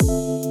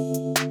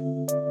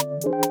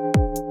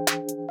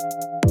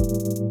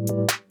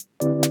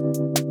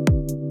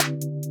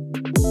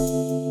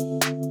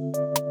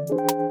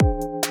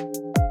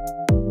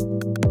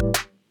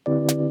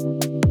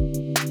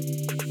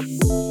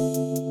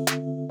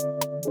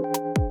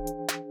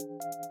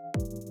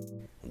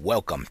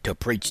Welcome to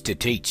Preach to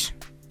Teach.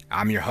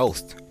 I'm your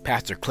host,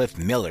 Pastor Cliff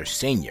Miller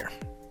Sr.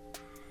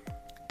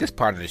 This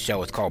part of the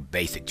show is called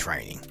Basic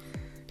Training.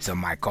 Some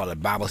might call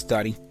it Bible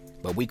study,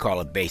 but we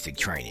call it Basic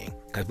Training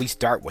because we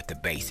start with the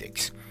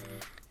basics.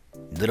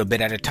 Little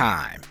bit at a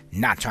time,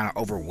 not trying to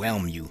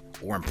overwhelm you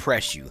or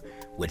impress you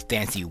with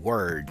fancy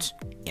words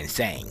and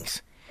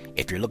sayings.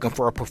 If you're looking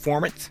for a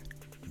performance,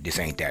 this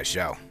ain't that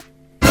show.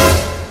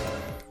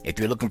 If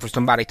you're looking for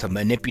somebody to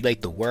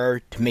manipulate the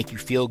word to make you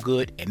feel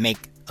good and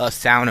make us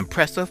sound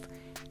impressive,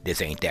 this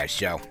ain't that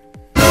show.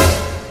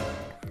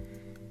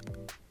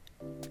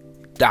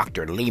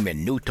 Dr.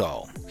 Lehman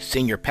Newtall,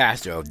 senior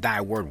pastor of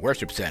Thy Word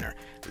Worship Center,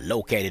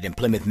 located in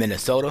Plymouth,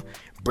 Minnesota,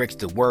 breaks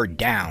the word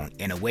down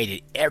in a way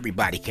that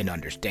everybody can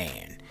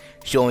understand,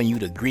 showing you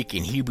the Greek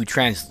and Hebrew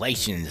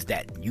translations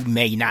that you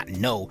may not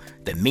know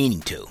the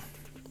meaning to,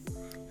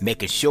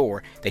 making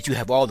sure that you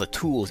have all the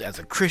tools as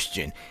a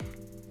Christian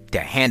to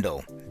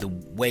handle the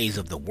ways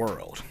of the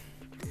world.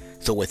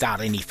 So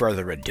without any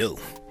further ado,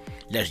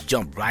 let's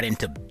jump right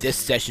into this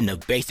session of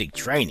basic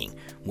training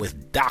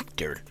with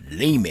Dr.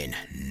 Lehman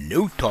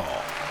Newtall.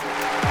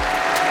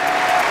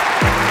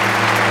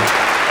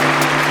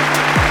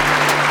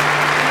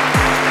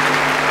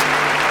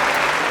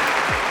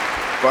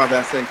 Father,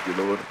 I thank you,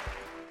 Lord.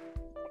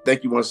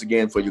 Thank you once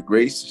again for your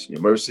grace,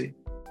 your mercy.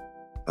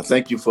 I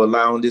thank you for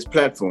allowing this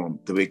platform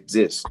to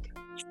exist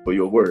for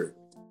your word.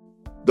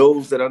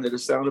 Those that are under the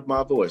sound of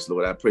my voice,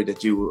 Lord, I pray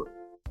that you will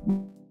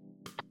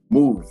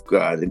move,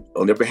 God,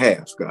 on their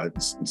behalf, God,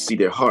 and see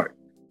their heart,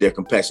 their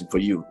compassion for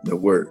you, their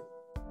word.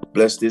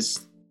 Bless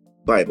this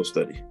Bible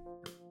study.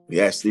 We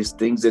ask these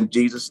things in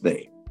Jesus'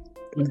 name.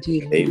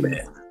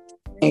 Amen.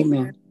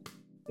 Amen.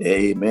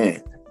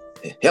 Amen.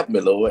 Help me,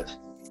 Lord.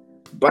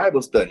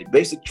 Bible study,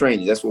 basic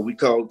training. That's what we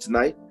call it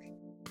tonight.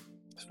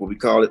 That's what we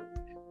call it.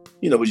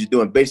 You know, when you're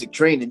doing basic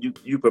training,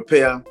 you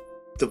prepare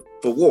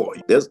for war.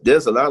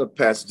 There's a lot of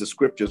passages of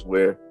scriptures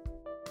where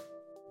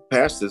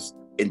pastors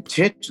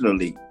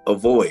intentionally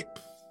avoid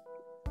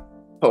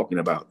talking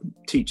about,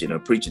 teaching or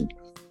preaching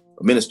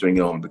or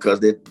ministering on, because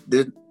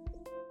there's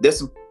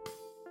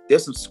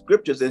some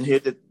scriptures in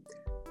here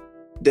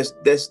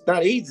that's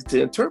not easy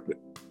to interpret,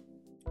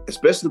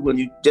 especially when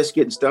you're just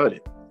getting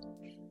started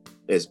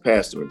as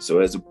pastor. And so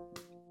it's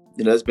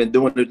been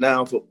doing it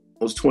now for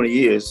almost 20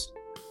 years.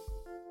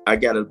 I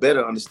got a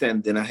better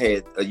understanding than I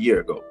had a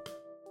year ago.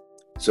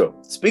 So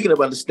speaking of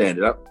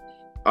understanding,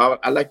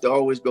 I like to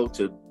always go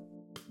to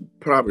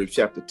Proverbs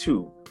chapter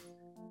 2,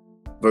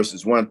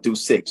 verses 1 through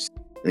 6.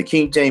 And the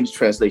King James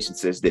translation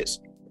says this: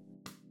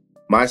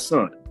 My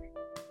son,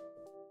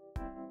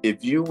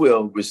 if you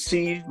will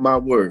receive my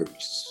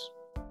words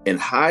and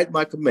hide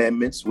my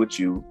commandments with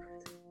you,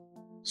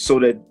 so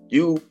that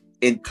you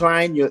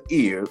incline your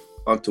ear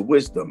unto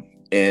wisdom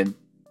and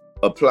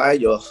apply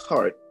your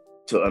heart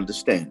to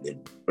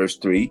understanding. Verse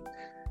 3,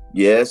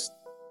 yes,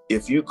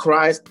 if you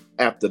cry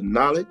after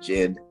knowledge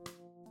and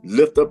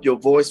lift up your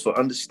voice for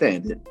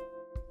understanding,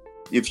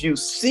 if you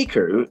seek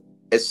her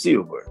as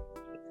silver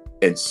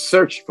and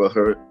search for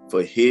her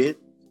for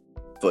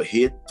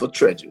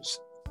treasures,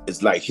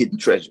 it's like hidden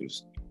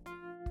treasures,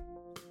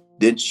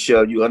 then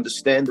shall you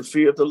understand the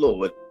fear of the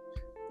Lord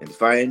and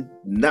find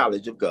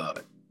knowledge of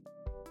God.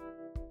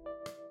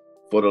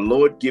 For the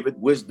Lord giveth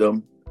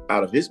wisdom,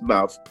 out of his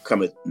mouth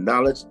cometh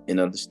knowledge and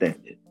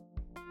understanding.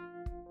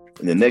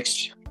 In the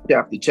next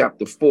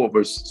chapter 4,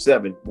 verse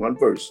 7, one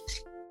verse.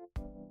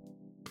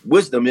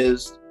 Wisdom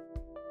is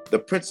the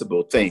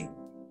principal thing.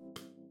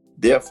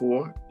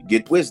 Therefore,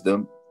 get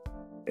wisdom,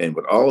 and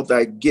with all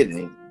thy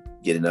getting,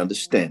 get an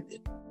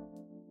understanding.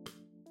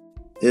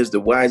 Here's the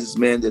wisest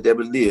man that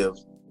ever lived.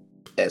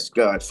 Ask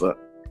God for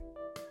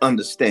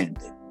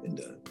understanding.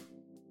 And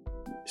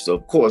so,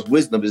 of course,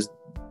 wisdom is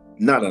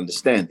not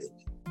understanding.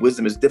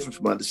 Wisdom is different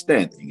from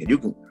understanding.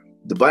 And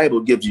the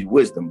Bible gives you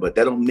wisdom, but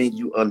that don't mean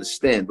you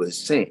understand what it's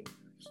saying.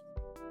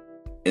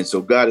 And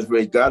so God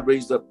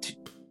raised up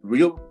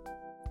real,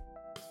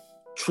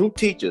 true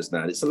teachers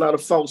now. There's a lot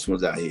of false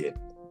ones out here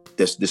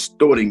that's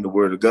distorting the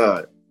word of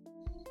God.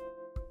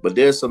 But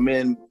there's some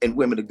men and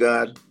women of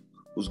God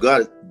who's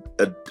God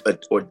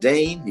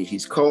ordained,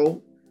 he's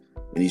called,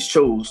 and he's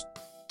chose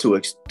to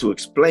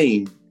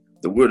explain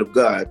the word of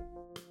God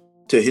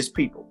to his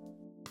people.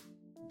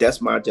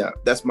 That's my job.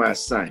 That's my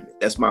assignment.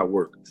 That's my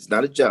work. It's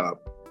not a job,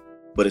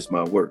 but it's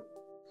my work.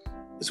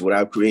 It's what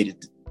I've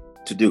created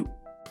to do.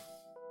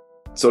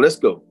 So let's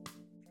go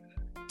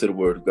to the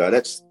word of God.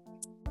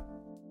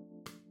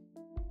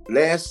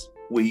 Last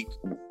week,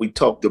 we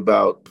talked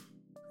about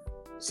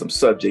some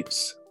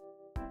subjects,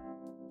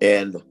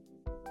 and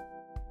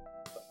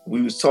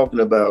we was talking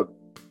about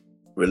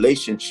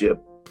relationship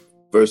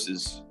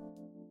versus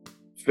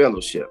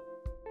fellowship.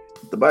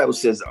 The Bible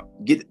says,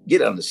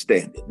 get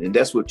understanding, and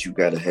that's what you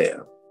got to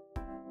have.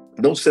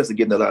 No sense of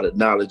getting a lot of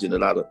knowledge and a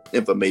lot of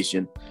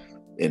information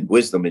and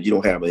wisdom, and you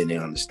don't have any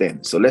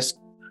understanding. So let's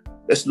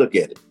look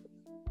at it.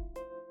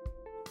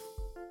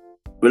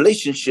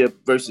 Relationship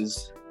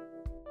versus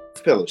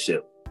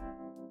fellowship.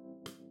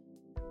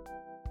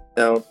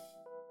 Now,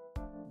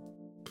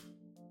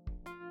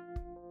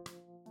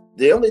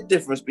 the only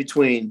difference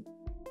between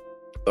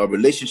a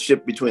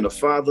relationship between a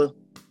father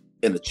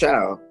and a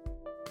child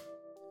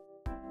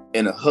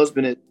and a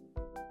husband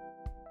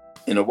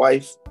and a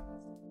wife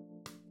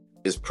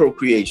is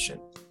procreation.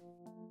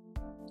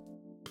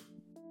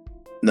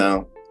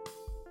 Now,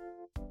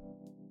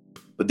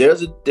 but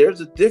there's a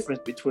difference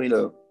between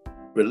a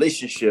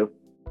relationship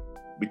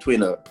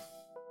between a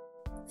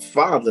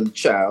father and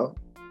child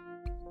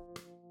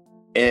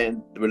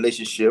and the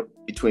relationship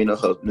between a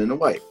husband and a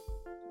wife.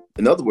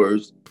 In other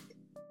words,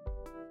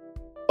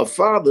 a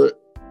father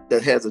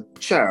that has a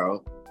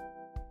child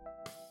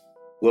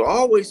will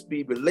always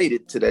be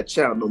related to that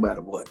child no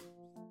matter what.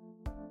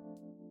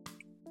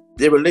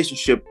 Their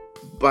relationship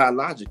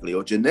biologically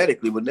or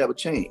genetically will never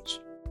change,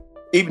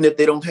 even if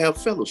they don't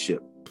have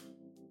fellowship.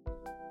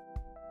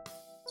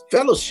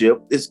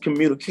 Fellowship is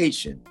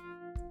communication.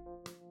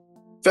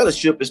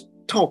 Fellowship is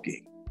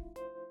talking,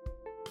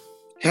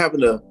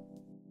 having a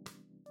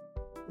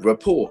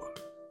rapport.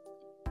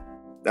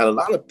 Now, a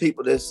lot of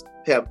people that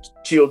have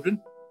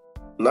children,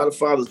 a lot of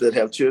fathers that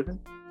have children,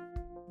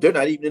 they're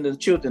not even in the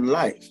children's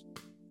life,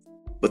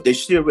 but they're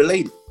still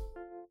related.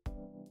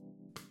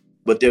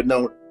 But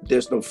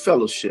there's no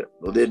fellowship,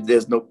 or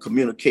there's no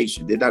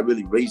communication. They're not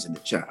really raising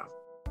the child.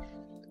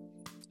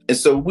 And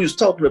so we was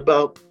talking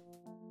about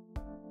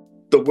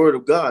the word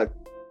of God,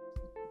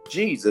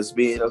 Jesus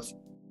being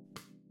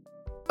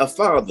a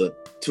father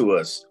to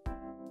us,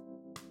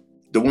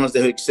 the ones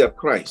that accept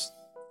Christ.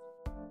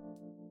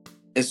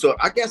 And so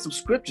I got some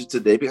scriptures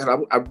today because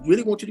I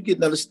really want you to get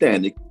an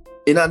understanding.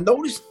 And I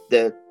noticed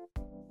that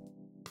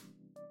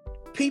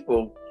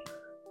people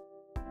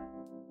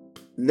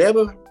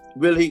never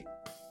really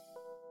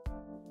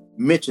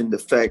mention the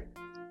fact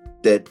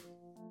that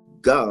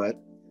God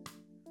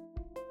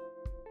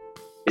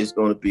is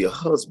going to be a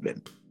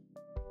husband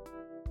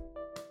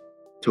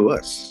to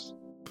us.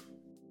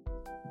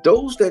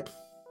 Those that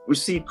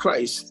receive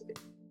Christ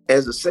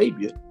as a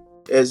Savior,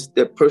 as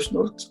their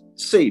personal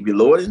Savior,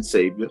 Lord and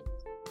Savior,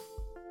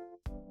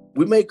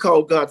 we may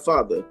call God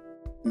Father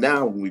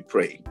now when we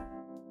pray.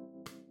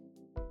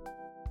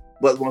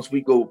 But once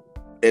we go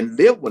and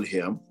live with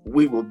Him,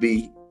 He will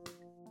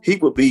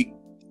be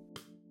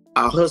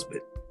our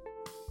husband.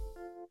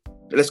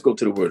 Let's go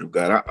to the Word of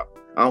God.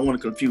 I don't want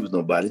to confuse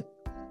nobody.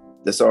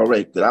 That's all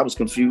right, because I was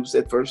confused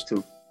at first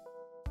too.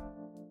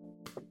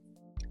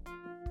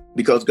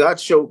 Because God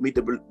showed me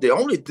the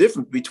only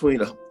difference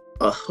between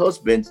a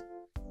husband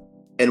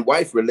and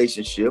wife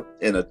relationship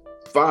and a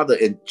father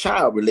and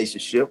child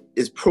relationship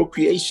is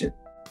procreation.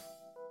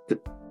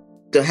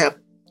 To have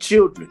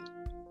children,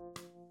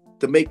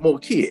 to make more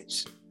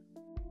kids.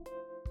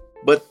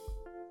 But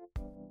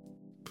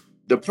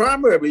the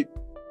primary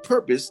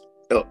purpose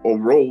or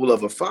role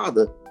of a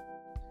father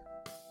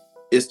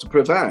is to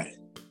provide,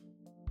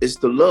 is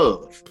to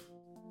love,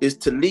 is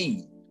to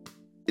lead,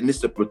 and is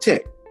to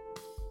protect.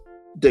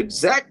 The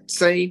exact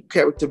same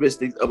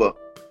characteristics of a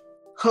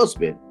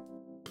husband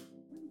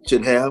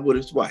should have with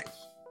his wife.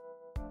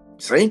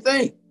 Same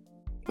thing.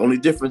 Only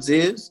difference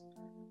is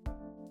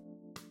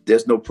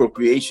there's no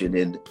procreation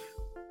in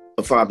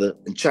a father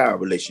and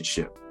child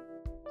relationship.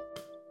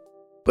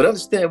 But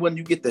understand, when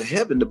you get to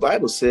heaven, the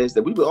Bible says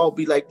that we will all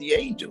be like the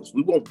angels.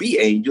 We won't be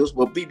angels,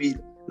 we'll be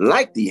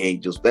like the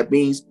angels. That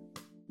means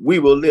we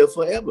will live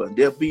forever.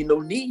 There'll be no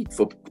need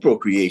for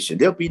procreation.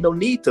 There'll be no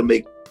need to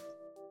make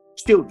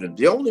children.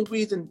 The only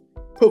reason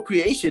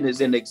procreation is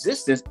in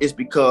existence is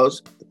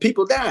because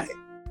people die.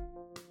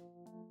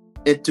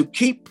 And to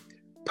keep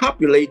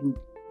populating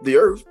the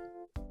earth,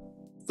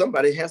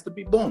 somebody has to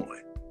be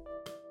born.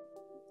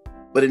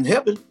 But in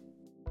heaven,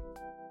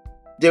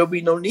 there'll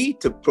be no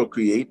need to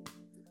procreate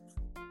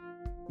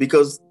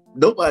because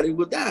nobody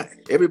will die.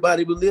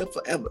 Everybody will live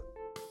forever.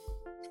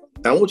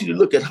 Now, I want you to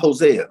look at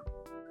Hosea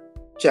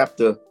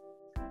chapter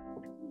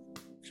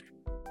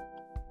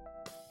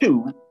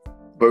 2,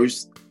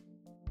 verse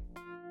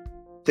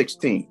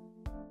 16.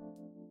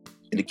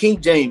 And the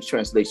King James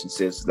translation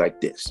says like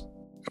this.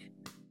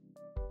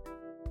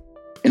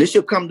 And it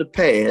shall come to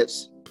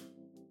pass,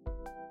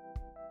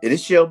 and it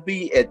shall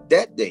be at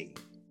that day,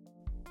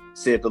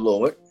 said the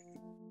Lord,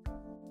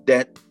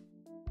 that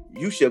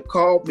you shall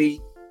call me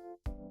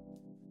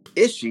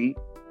Ishi,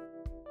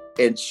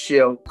 and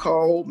shall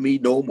call me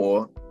no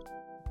more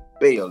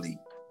Baali.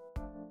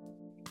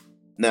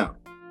 Now,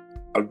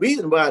 a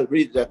reason why I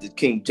read that to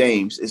King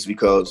James is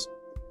because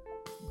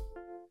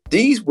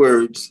these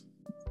words,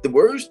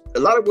 a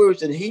lot of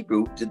words in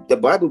Hebrew, the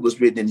Bible was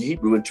written in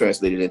Hebrew and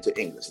translated into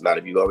English. A lot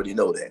of you already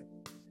know that.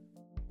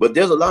 But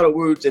there's a lot of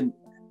words in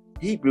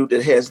Hebrew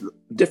that has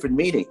different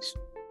meanings,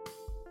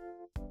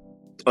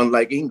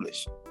 unlike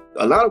English.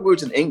 A lot of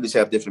words in English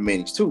have different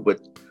meanings too, but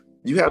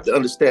you have to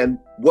understand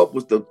what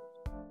was the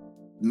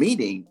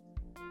meaning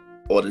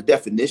or the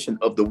definition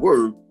of the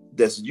word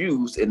that's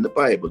used in the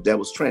Bible that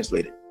was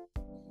translated.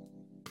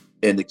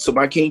 And so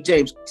my King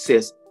James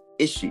says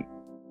Ishi.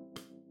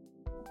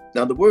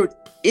 Now the word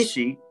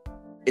Ishi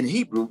in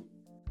Hebrew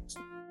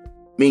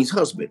means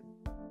husband.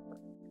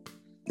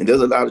 And there's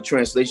a lot of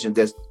translations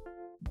that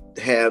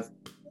have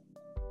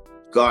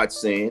God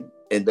saying,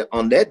 and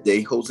on that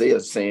day, Hosea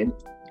is saying,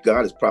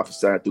 God is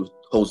prophesying through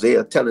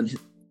Hosea, telling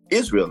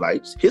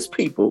Israelites, his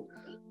people,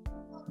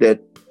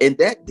 that in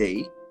that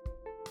day,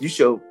 you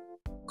shall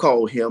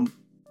call him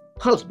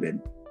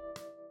husband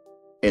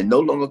and no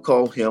longer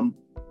call him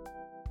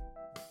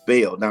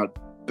Baal. Now,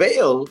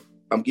 Baal,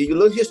 I'm giving you a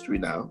little history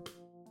now.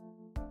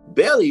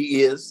 Baal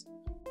is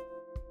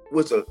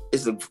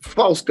a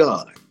false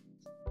god.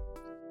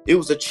 It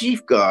was a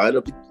chief god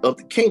of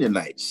the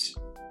Canaanites.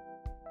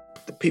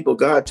 The people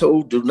God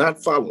told, do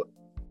not follow.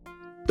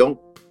 Don't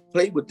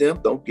play with them.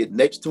 Don't get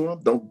next to them.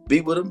 Don't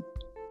be with them,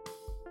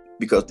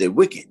 because they're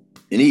wicked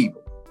and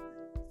evil.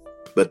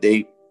 But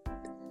the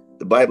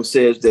Bible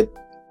says that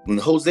when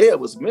Hosea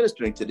was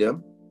ministering to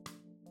them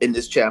in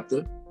this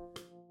chapter,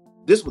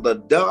 this was a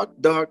dark,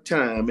 dark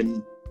time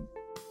in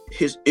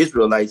his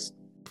Israelites'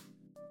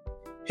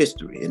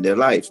 history, in their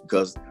life,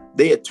 because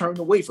they had turned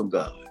away from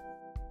God.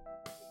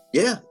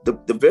 Yeah,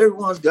 the very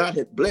ones God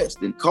had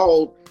blessed and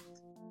called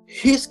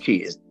his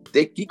kids,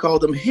 he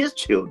called them his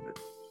children.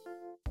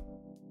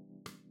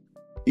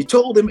 He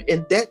told them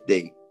in that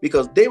day,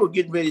 because they were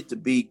getting ready to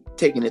be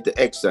taken into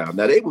exile.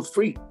 Now, they were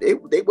free.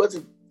 They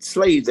wasn't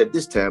slaves at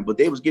this time, but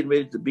they was getting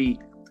ready to be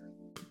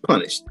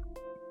punished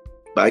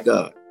by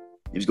God.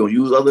 He was going to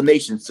use other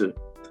nations to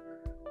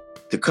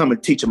come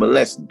and teach them a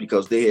lesson,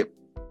 because they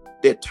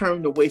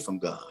turned away from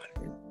God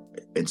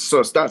and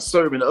so start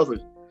serving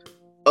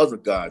other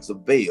gods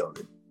of Baal.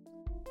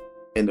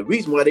 And the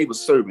reason why they were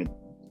serving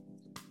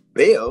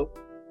Baal,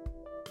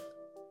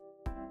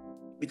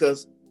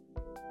 because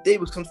they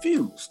was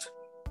confused,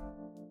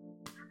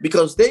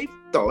 because they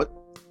thought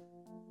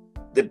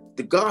that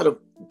the god of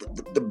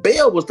the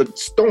Baal was the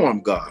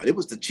storm god. It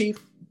was the chief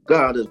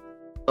god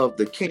of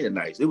the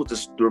Canaanites. It was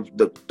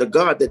the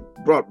god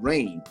that brought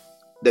rain.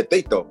 That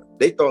they thought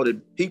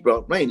that he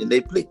brought rain, and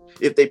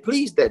if they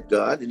pleased that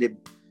God and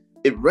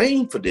it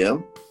rained for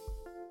them,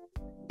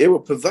 it will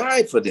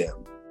provide for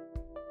them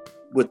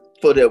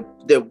for their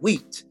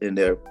wheat and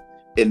their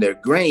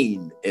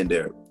grain and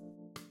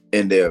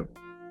their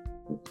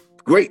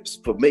grapes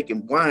for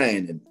making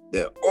wine, and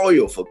their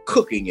oil for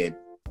cooking, and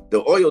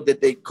the oil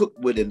that they cooked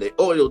with, and the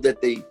oil that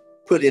they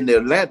put in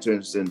their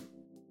lanterns, and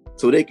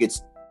so they could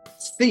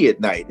see at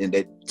night, and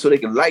so they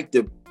can light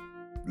the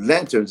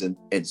lanterns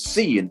and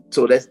see, and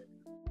so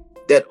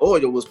that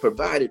oil was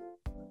provided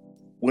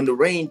when the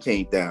rain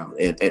came down,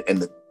 and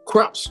the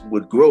crops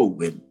would grow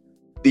and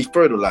be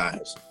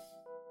fertilized.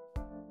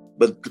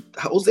 But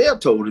Hosea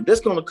told him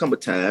there's going to come a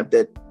time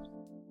that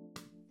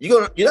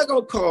you're not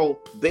going to call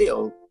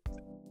Baal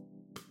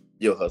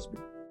your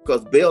husband,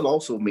 because Baal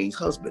also means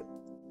husband.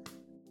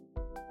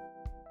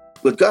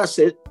 But God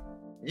said,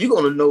 you're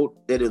going to know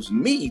that it was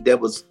me that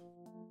was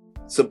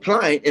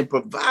supplying and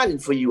providing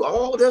for you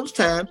all those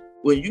times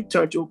when you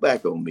turned your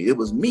back on me. It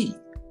was me.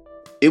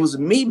 It was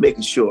me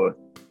making sure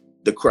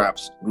the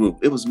crops grew.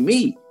 It was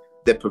me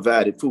that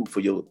provided food for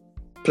your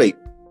plate.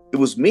 It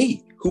was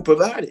me who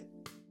provided.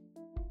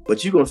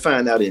 But you're going to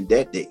find out in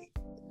that day.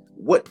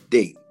 What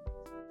day?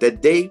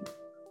 That day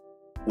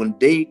when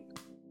they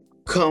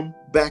come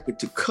back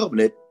into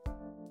covenant,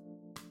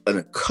 and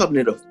a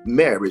covenant of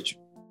marriage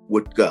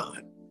with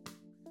God.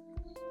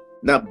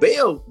 Now,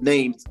 Baal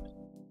names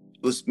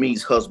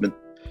means husband,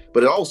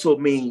 but it also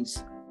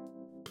means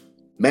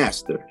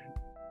master.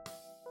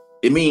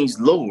 It means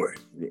Lord,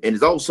 and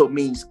it also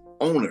means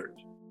owner.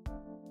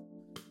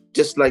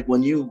 Just like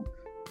when you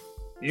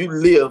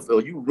live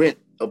or you rent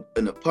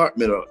an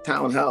apartment or a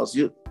townhouse,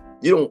 you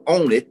don't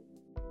own it.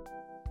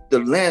 The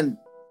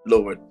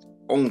landlord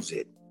owns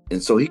it,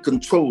 and so he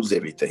controls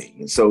everything.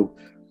 And so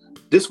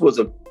this was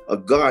a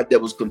God that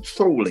was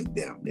controlling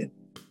them. And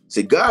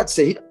see, God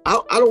said,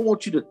 I don't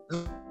want you to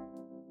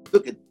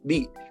look at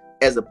me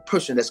as a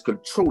person that's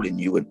controlling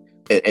you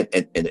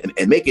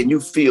and making you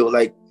feel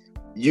like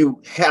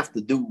you have to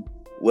do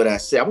what I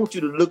say. I want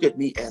you to look at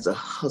me as a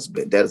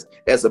husband,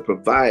 as a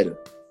provider,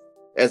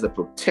 as a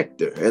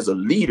protector, as a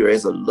leader,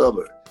 as a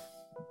lover.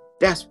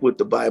 That's what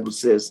the Bible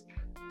says.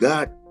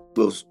 God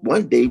will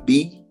one day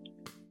be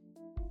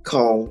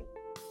called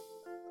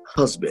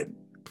husband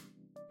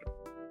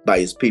by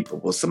his people.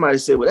 Well, somebody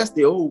said, well, that's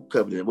the old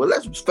covenant. Well,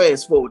 let's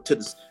fast forward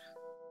to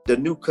the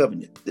new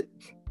covenant,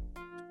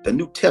 the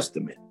New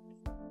Testament.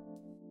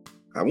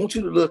 I want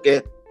you to look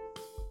at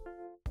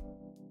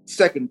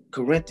 2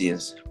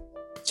 Corinthians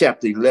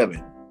chapter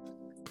 11,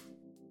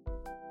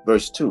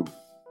 verse 2.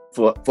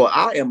 For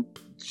I am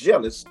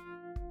jealous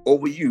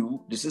over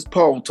you. This is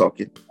Paul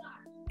talking.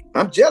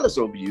 I'm jealous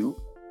over you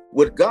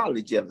with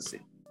godly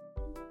jealousy.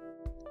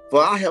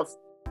 For I have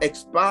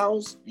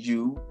espoused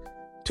you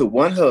to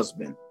one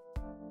husband,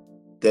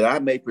 that I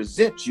may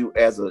present you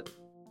as a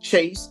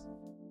chaste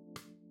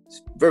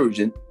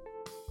virgin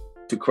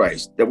to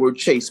Christ. That word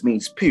chaste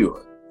means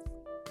pure.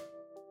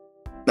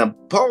 Now,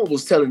 Paul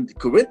was telling the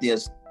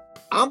Corinthians,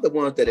 I'm the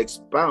one that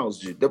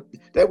espoused you.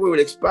 That word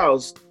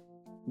espouse,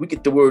 we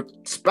get the word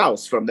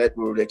spouse from that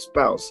word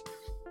espouse.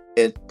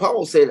 And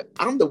Paul said,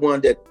 I'm the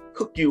one that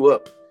hooked you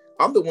up.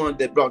 I'm the one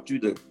that brought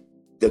you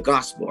the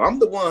gospel. I'm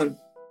the one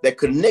that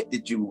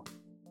connected you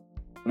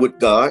with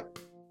God,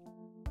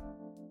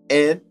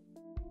 and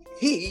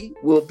he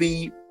will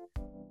be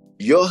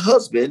your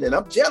husband. And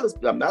I'm jealous.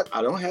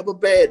 I don't have a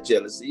bad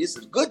jealousy. It's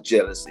a good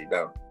jealousy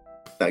now.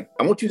 Like,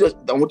 I want you to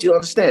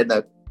understand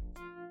that.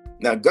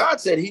 Now, God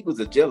said he was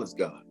a jealous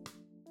God.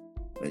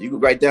 Now, you can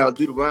write down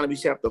Deuteronomy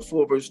chapter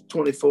 4, verse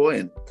 24,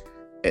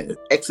 and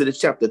Exodus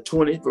chapter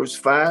 20, verse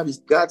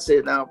 5. God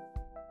said, now,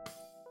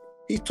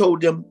 he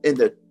told them in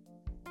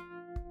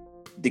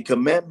the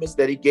commandments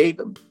that he gave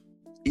them,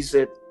 he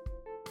said,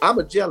 I'm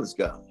a jealous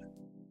God.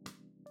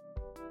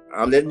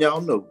 I'm letting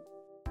y'all know.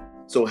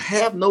 So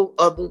have no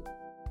other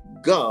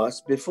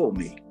gods before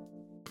me.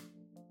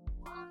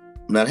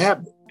 I'm not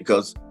having it,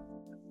 because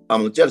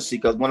I'm a jealousy.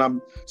 Because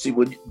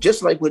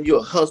just like when you're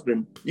a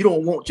husband, you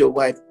don't want your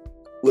wife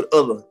with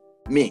other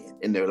men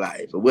in their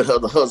life or with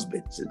other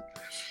husbands.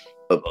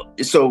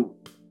 And so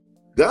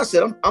God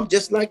said, I'm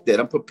just like that.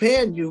 I'm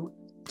preparing you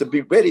to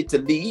be ready to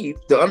leave,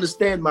 to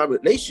understand my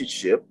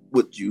relationship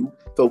with you.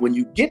 So when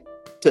you get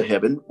to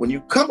heaven, when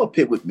you come up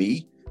here with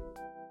me,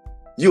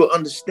 you'll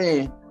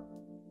understand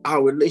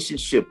our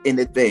relationship in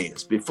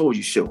advance before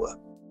you show up.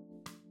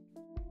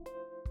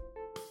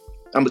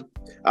 I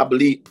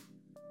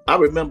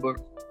remember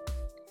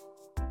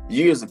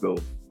years ago,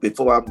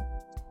 before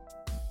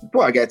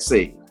I got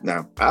saved.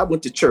 Now, I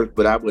went to church,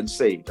 but I wasn't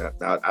saved.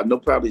 I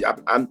know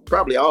I'm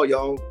probably all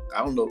y'all,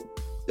 I don't know,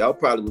 y'all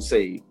probably were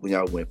saved when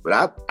y'all went,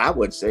 but I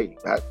wasn't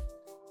saved.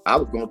 I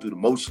was going through the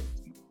motions.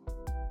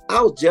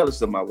 I was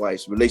jealous of my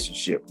wife's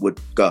relationship with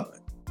God.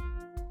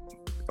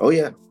 Oh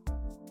yeah.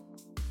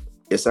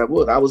 Yes, I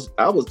was.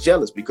 I was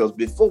jealous because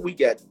before we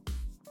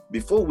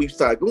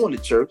started going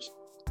to church,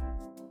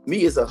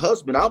 me as a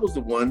husband, I was the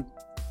one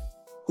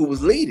who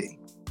was leading.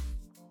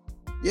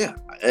 Yeah,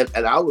 and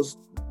I was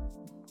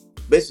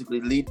basically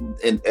leading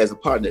as a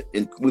partner,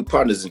 we're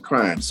partners in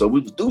crime. So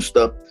we would do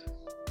stuff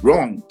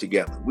wrong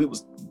together. We would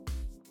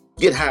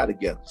get high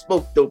together,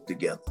 smoke dope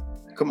together.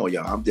 Come on,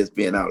 y'all. I'm just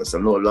being honest. I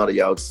know a lot of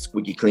y'all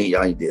squeaky clean.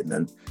 Y'all ain't did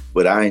nothing,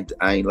 but I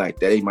ain't like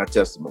that. Ain't my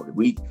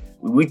testimony.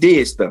 We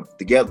did stuff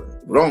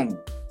together wrong,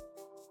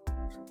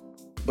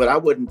 but I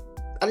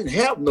didn't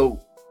have no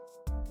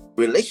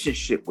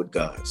relationship with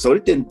God, so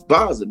it didn't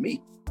bother me,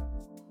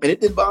 and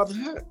it didn't bother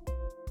her.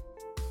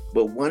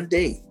 But one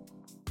day,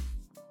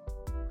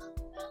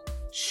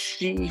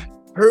 she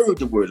heard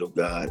the word of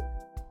God,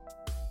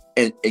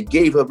 and it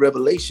gave her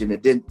revelation,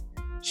 and then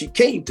she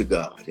came to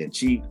God, and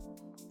she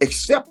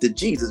accepted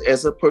Jesus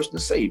as her personal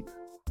savior.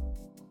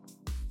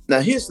 Now,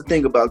 here's the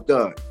thing about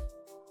God.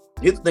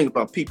 Here's the thing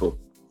about people.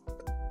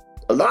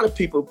 A lot of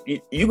people,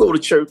 you go to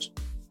church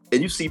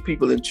and you see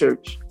people in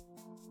church,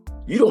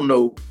 you don't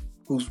know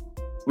who's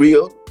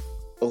real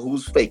or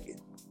who's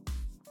faking.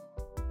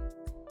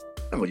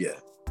 Oh yeah.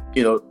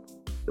 You know,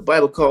 the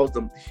Bible calls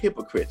them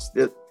hypocrites.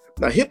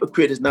 Now,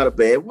 hypocrite is not a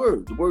bad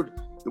word. The word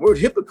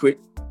hypocrite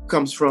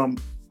comes from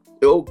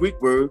the old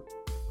Greek word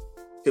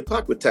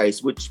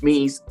hypocrites, which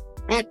means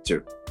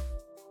actor.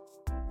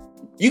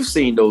 You've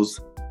seen those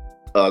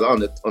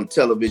on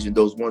television,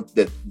 those ones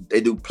that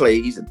they do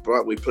plays and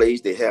Broadway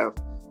plays. They have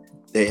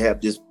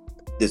this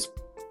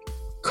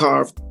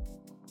carved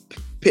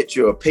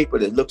picture of paper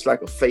that looks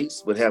like a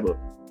face, would have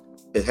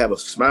a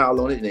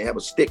smile on it, and they have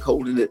a stick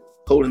holding up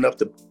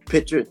the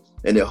picture,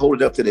 and they'll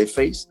hold it up to their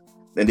face,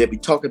 and they'll be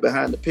talking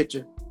behind the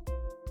picture.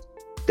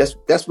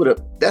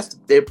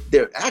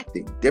 They're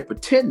acting. They're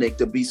pretending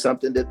to be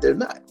something that they're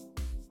not.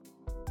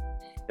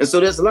 And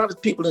so there's a lot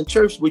of people in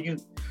church where you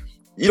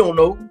don't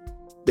know.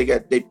 They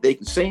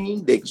can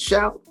sing, they can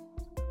shout,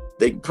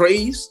 they can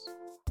praise,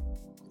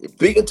 they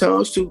speak in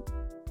tongues too,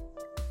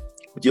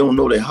 but you don't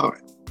know their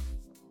heart.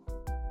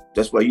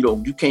 That's why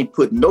you can't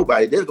put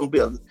nobody. There's gonna be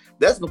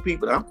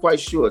people. I'm quite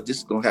sure this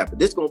is gonna happen.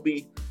 There's gonna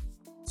be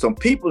some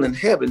people in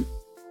heaven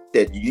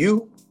that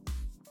you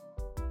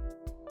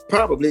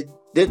probably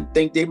didn't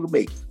think they would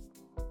make it,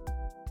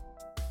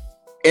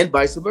 and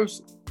vice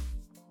versa.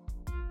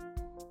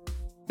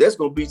 There's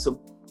gonna be some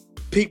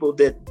people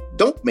that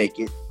don't make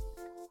it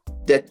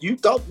that you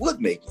thought would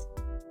make it.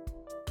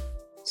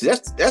 So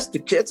that's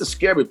the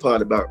scary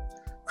part about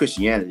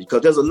Christianity,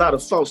 because there's a lot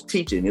of false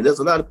teaching, and there's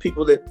a lot of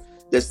people that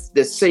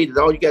say that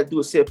all you got to do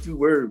is say a few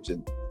words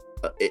and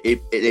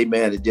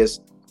amen, and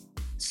just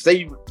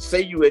say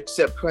you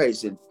accept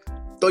Christ and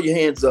throw your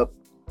hands up,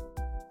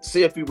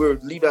 say a few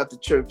words, leave out the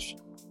church,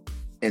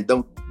 and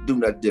don't do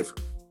nothing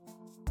different.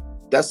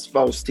 That's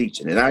false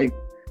teaching, and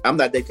I'm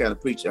not that kind of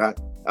preacher.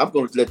 I'm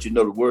going to let you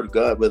know the word of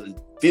God, whether it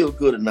feels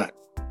good or not.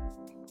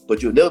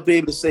 But you'll never be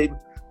able to say,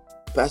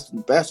 Pastor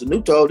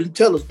Newtall didn't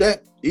tell us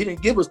that. He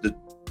didn't give us the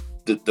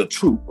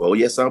truth. Oh,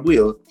 yes, I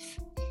will.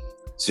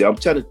 See, I'm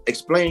trying to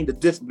explain the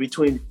difference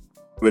between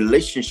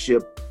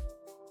relationship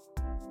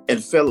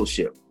and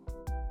fellowship.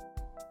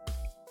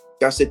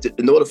 God said that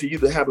in order for you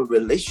to have a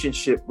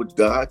relationship with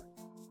God,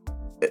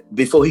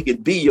 before he can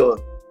be your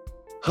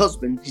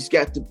husband, he's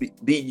got to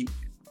be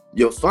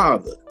your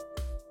father.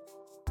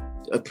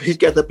 He's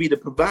got to be the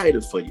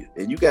provider for you.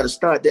 And you got to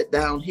start that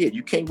down here.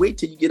 You can't wait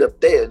till you get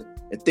up there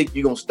and think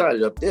you're going to start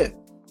it up there,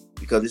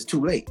 because it's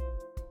too late.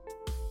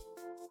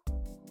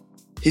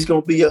 He's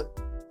going to be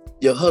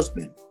your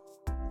husband.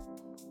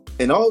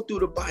 And all through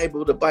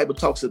the Bible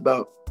talks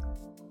about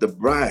the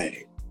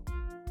bride,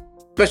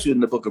 especially in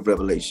the book of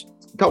Revelation.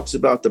 It talks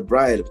about the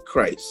bride of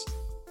Christ.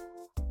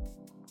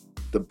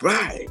 The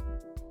bride.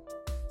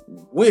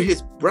 We're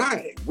his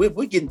bride. We're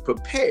getting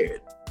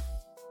prepared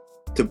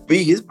to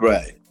be his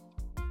bride.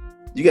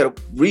 You got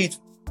to read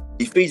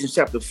Ephesians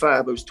chapter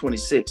 5, verse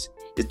 26.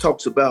 It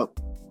talks about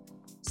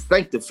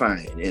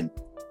sanctifying and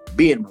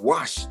being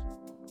washed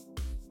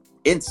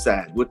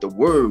inside with the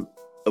word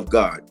of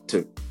God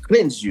to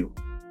cleanse you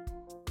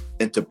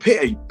and to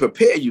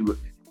prepare you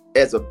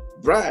as a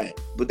bride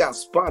without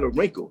spot or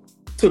wrinkle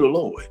to the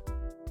Lord.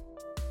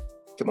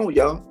 Come on,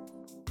 y'all.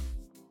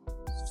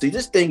 See,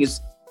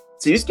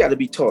 it's got to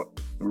be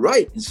taught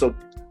right. And so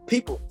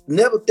people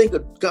never think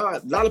of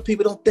God. A lot of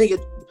people don't think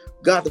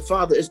God the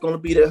Father is going to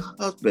be their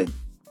husband.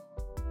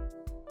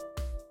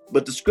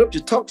 But the scripture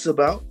talks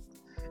about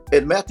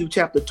in Matthew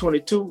chapter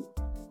 22,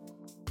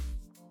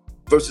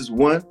 verses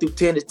 1 through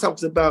 10, it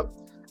talks about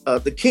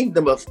the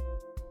kingdom of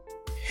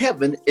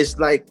heaven is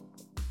like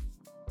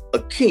a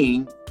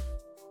king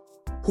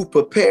who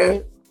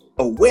prepared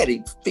a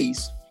wedding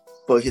feast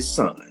for his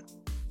son.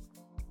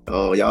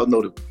 Oh, y'all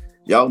know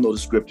the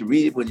scripture.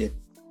 Read it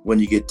when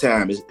you get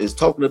time. It's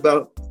talking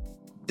about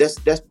that's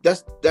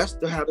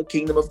how the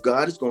kingdom of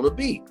God is going to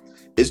be.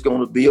 It's going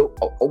to be a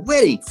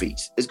wedding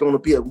feast. It's going to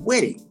be a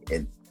wedding,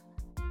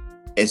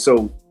 and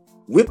so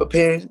we're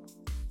preparing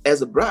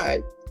as a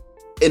bride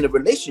in a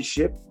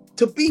relationship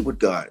to be with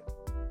God.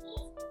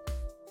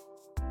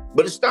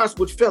 But it starts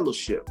with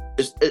fellowship.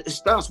 It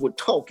starts with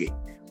talking.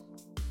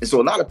 And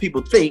so a lot of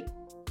people think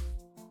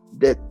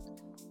that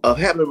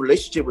having a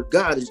relationship with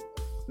God is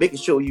making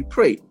sure you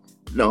pray.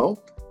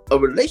 No, a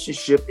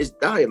relationship is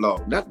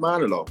dialogue, not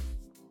monologue.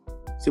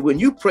 See, when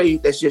you pray,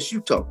 that's just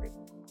you talking.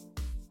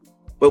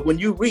 But when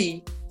you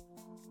read,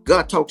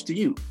 God talks to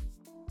you.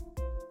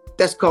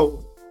 That's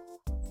called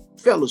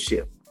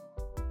fellowship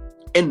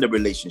in the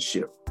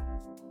relationship.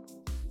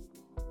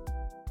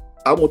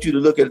 I want you to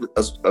look at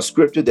a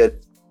scripture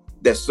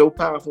that's so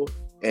powerful,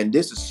 and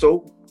this is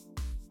so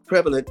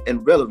prevalent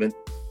and relevant,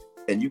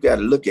 and you got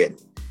to look at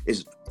it.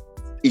 It's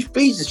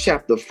Ephesians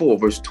chapter 4,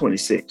 verse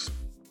 26.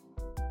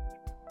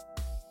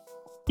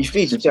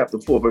 Ephesians chapter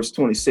 4, verse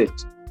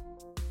 26.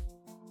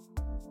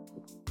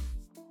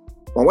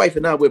 My wife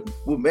and I, we're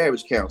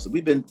marriage counselors.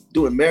 We've been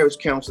doing marriage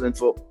counseling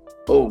for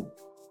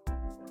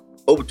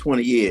over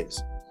 20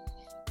 years.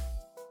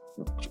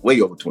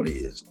 Way over 20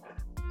 years.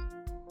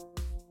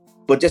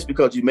 But just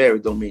because you're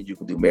married don't mean you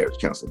can do marriage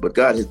counseling. But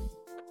God has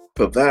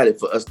provided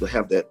for us to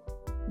have the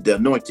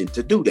anointing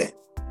to do that.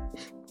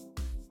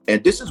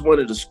 And this is one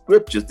of the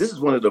scriptures. This is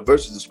one of the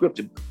verses of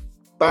scripture.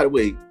 By the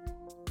way,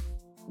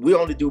 we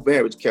only do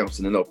marriage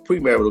counseling or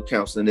premarital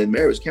counseling and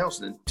marriage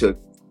counseling to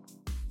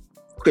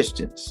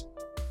Christians.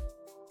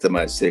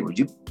 Somebody say,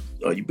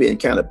 are you being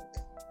kind of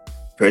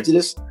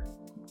prejudiced?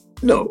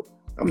 No,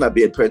 I'm not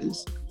being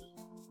prejudiced.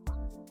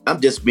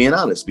 I'm just being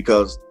honest,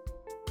 because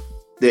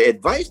the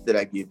advice that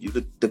I give you,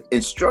 the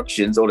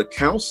instructions or the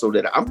counsel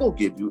that I'm going to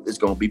give you is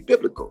going to be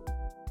biblical.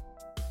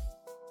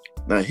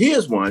 Now,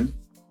 here's one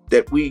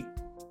that we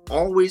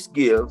always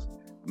give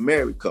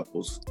married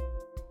couples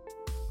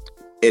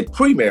in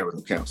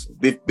premarital counseling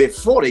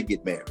before they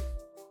get married.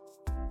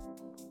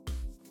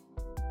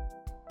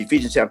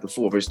 Ephesians chapter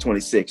 4, verse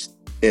 26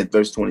 and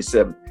verse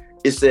 27.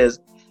 It says,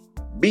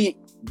 Be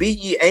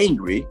ye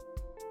angry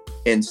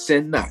and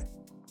sin not.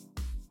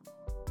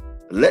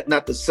 Let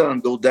not the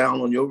sun go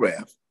down on your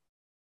wrath.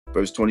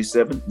 Verse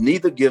 27,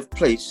 neither give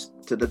place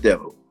to the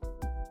devil.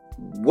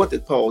 What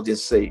did Paul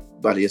just say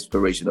by the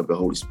inspiration of the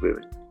Holy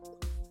Spirit?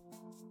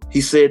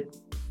 He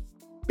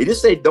didn't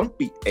say don't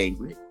be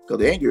angry,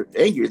 because anger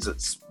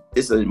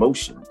is an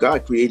emotion.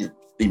 God created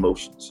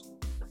emotions.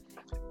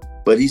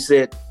 But he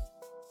said,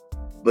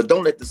 but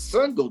don't let the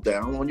sun go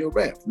down on your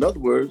wrath. In other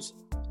words,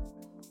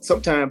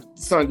 sometimes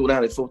the sun go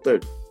down at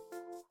 4:30.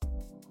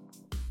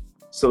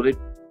 So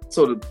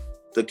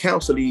the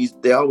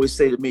counselees, they always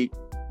say to me,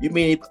 you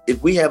mean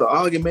if we have an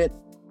argument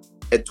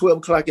at 12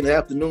 o'clock in the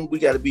afternoon, we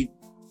got to be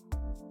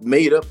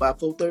made up by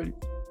 4:30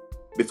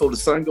 before the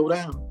sun go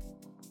down?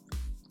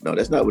 No,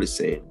 that's not what it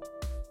said.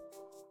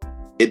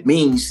 It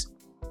means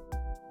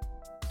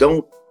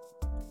don't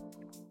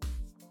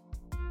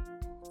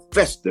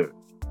fester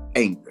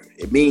anger.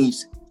 It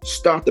means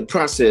start the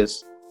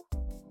process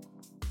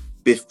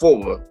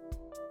before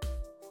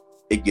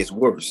it gets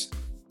worse.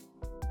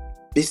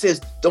 It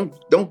says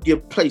don't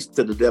give place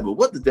to the devil.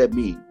 What does that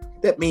mean?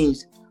 That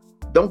means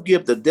don't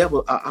give the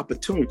devil an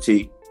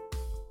opportunity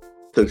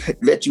to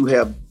let you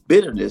have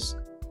bitterness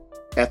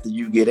after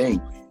you get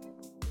angry.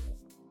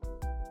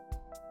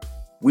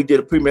 We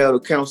did a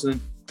premarital counseling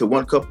to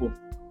one couple,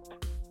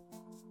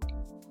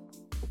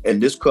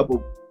 and this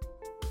couple,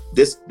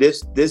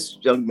 this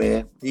young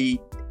man,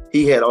 he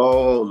had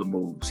all the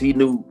moves. He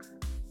knew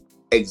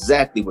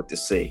exactly what to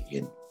say,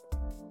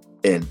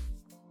 and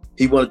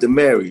he wanted to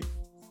marry.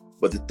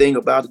 But the thing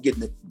about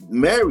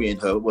marrying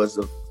her was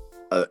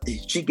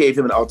she gave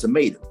him an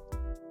ultimatum.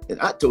 And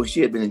I told her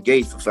she had been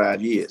engaged for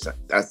 5 years.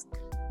 I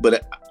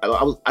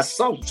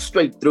saw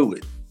straight through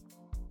it.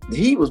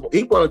 He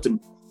wanted to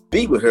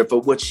be with her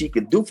for what she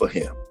could do for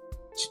him.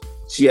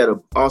 She had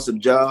an awesome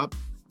job,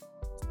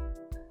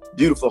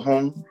 beautiful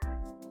home,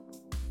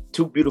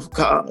 2 beautiful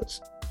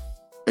cars,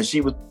 and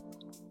she was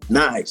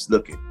nice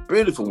looking,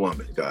 beautiful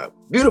woman, God,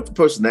 beautiful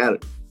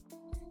personality.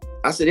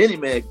 I said, any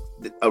man,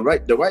 the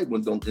right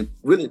one don't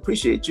really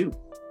appreciate you.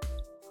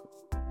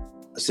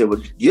 I said,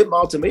 well, give him an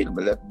ultimatum,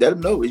 but let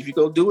him know if you're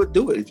gonna do it,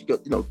 do it. If you go,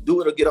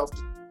 do it or get off.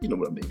 You know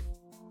what I mean.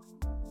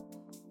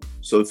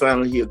 So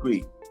finally, he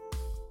agreed.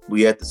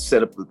 We had to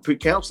set up a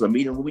pre-counselor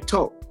meeting where we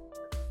talked.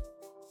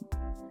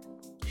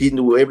 He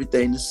knew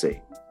everything to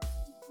say,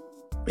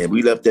 and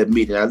we left that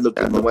meeting. I looked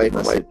at my wife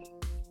and I said,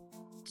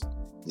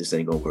 "This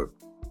ain't gonna work."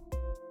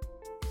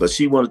 But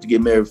she wanted to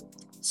get married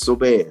so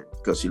bad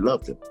because she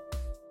loved him.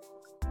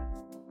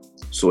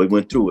 So we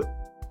went through it,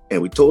 and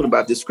we told him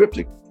about this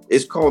scripture.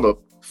 It's called a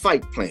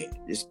fight plan.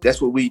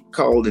 That's what we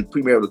call in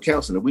premarital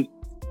counseling.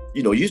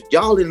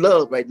 Y'all in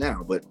love right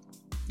now, but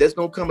there's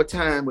gonna come a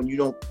time when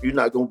you're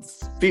not gonna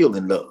feel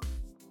in love.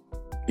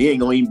 You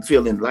ain't gonna even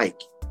feel in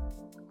like.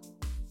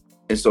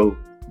 And so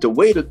the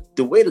way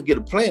to get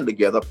a plan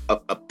together,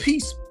 a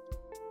peace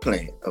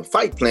plan, a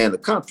fight plan, a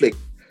conflict,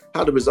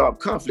 how to resolve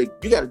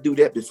conflict, you got to do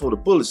that before the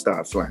bullets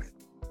start flying.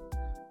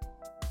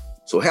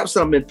 So have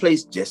something in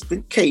place just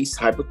in case,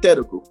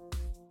 hypothetical.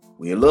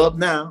 We're in love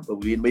now, but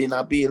we may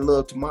not be in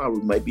love tomorrow.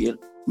 We might be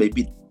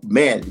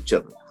mad at each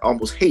other,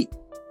 almost hate.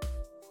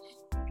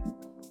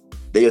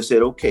 They have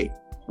said, okay,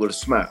 with a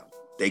smile.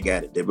 They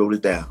got it. They wrote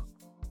it down.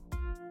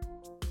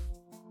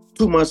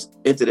 2 months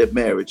into that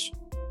marriage,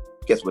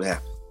 guess what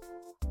happened?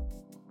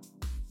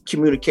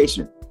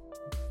 Communication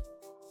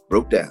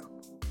broke down.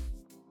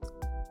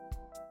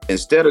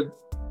 Instead of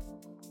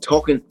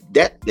talking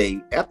that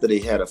day after they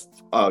had an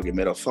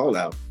argument or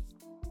fallout,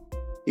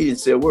 he didn't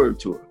say a word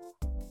to her.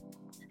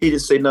 He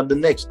didn't say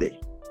nothing the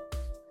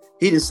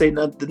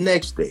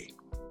next day.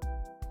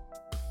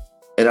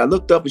 And I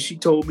looked up and she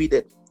told me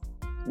that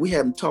we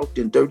haven't talked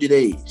in 30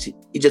 days.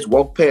 He just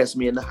walked past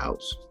me in the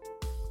house.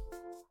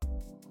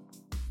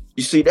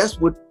 You see,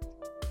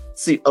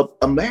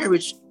 a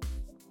marriage,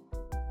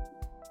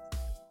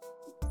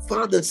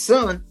 father and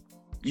son,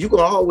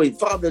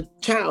 father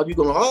child, you're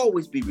gonna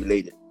always be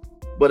related.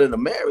 But in a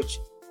marriage,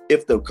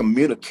 if the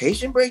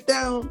communication breaks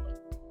down,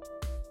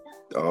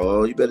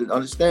 you better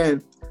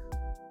understand.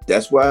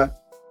 That's why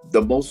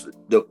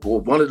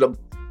one of the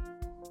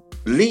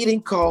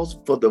leading cause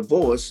for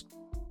divorce,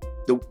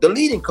 the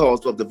leading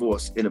cause of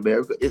divorce in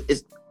America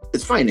is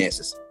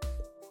finances.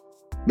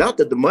 Not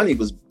that the money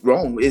was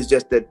wrong, it's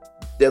just that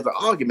there's an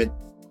argument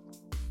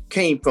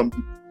came from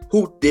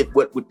who did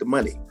what with the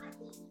money.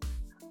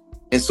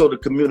 And so the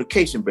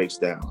communication breaks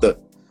down.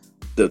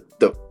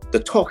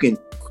 The talking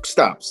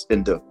stops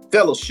and the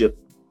fellowship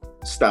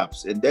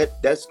stops, and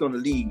that's going to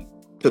lead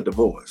to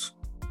divorce.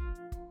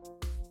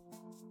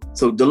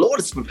 So the Lord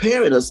is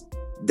preparing us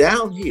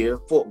down here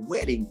for a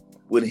wedding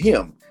with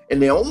him.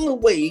 And the only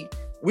way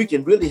we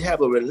can really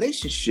have a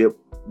relationship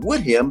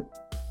with him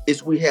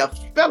is we have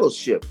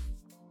fellowship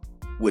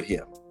with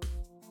him.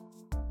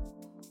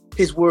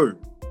 His word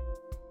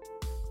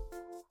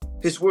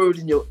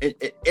in your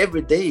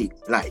everyday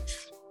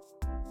life.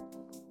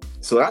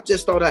 So I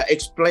just thought I'd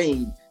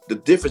explain the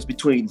difference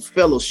between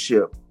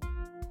fellowship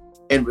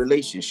and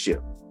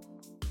relationship.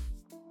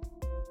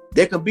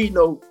 There can be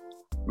no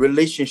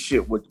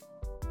relationship with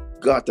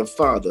God the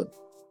Father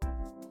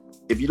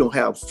if you don't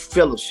have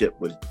fellowship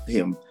with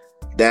him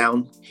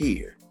down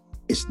here.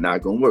 It's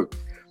not going to work.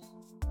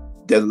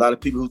 There's a lot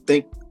of people who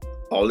think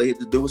all they have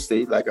to do is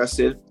say, like I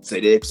said, say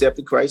they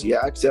accepted Christ. Yeah,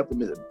 I accept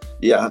him.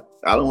 Yeah,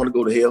 I don't want to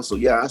go to hell, so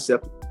yeah, I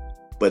accept him.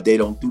 But they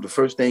don't do the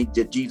first thing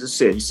that Jesus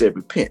said. He said,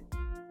 repent.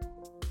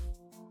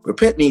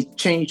 Repent means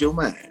change your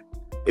mind.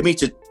 It means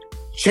to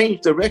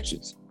change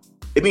directions.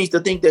 It means the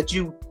thing that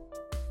you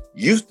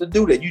used to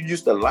do, that you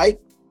used to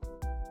like,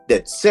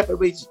 that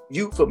separates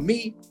you from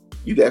me,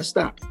 you got to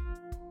stop it.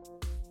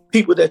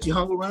 People that you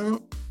hung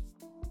around,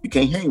 you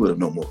can't hang with them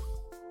no more.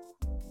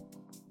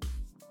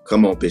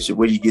 Come on, Bishop,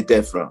 where do you get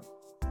that from?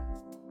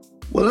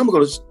 Well, I'm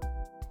going to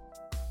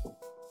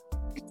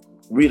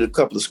read a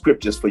couple of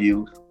scriptures for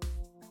you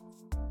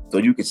so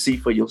you can see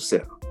for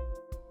yourself.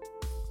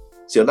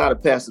 See, a lot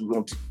of pastors,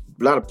 a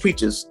lot of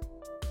preachers,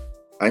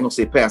 I ain't going to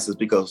say pastors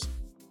because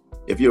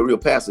if you're a real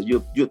pastor,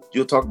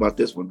 you'll talk about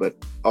this one, but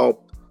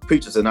all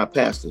preachers are not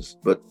pastors,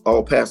 but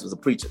all pastors are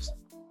preachers.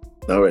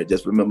 All right,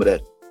 just remember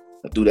that.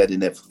 I'll do that in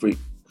there for free.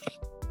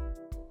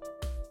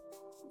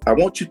 I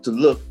want you to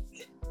look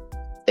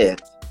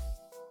at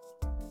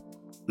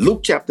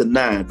Luke chapter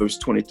 9, verse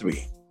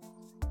 23.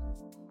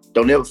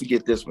 Don't ever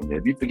forget this one, man.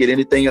 If you forget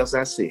anything else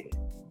I said,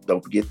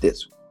 don't forget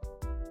this one.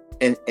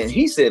 And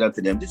he said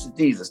unto them, this is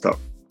Jesus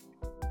talking.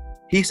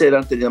 He said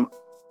unto them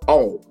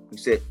all, he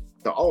said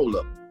to all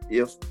of them,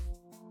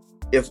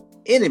 if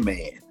any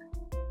man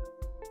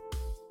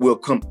will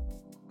come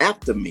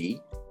after me,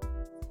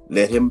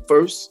 let him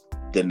first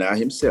deny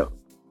himself.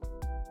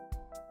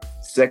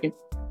 Second,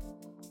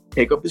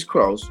 take up his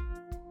cross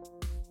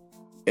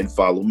and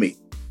follow me.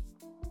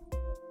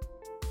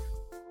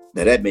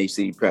 Now that may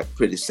seem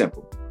pretty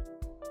simple.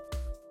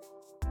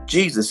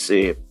 Jesus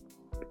said,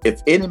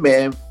 if any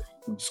man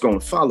is going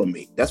to follow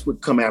me, that's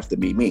what come after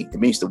me means. It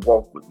means to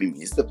walk with me.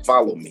 It's to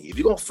follow me. If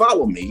you're going to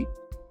follow me,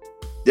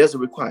 there's a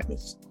requirement.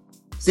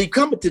 See,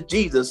 coming to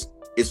Jesus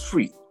is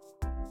free.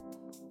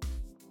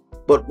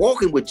 But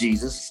walking with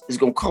Jesus is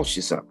going to cost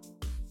you something.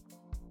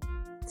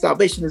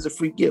 Salvation is a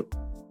free gift.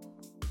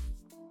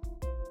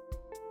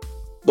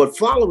 But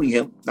following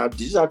him, now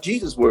these are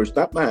Jesus' words,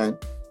 not mine.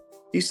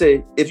 He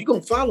said, if you're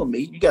going to follow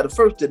me, you got to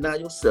first deny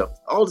yourself.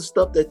 All the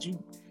stuff that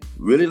you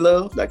really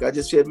love, like I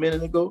just said a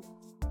minute ago,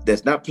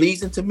 that's not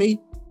pleasing to me,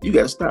 you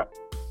got to stop.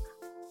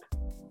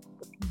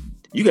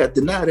 You got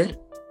to deny that.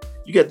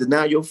 You got to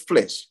deny your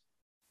flesh.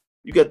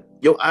 You got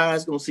your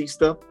eyes going to see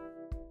stuff.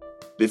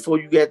 Before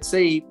you got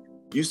saved,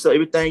 you saw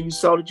everything you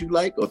saw that you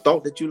like or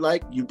thought that you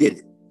like, you did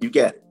it. You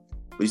got it.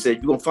 But he said,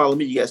 you're going to follow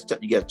me, you got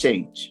to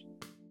change.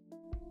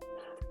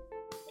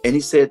 And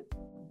he said,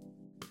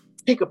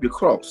 take up your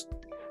cross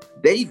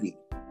daily.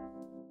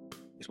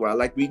 That's why I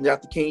like reading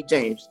out the King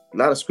James. A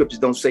lot of scriptures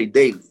don't say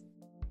daily.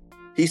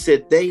 He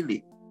said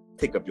daily,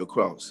 take up your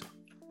cross.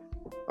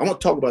 I want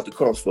to talk about the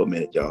cross for a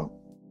minute, y'all.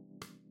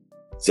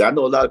 See, I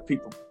know a lot of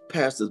people,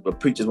 pastors, but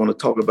preachers want to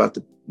talk about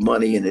the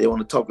money and they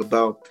want to talk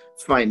about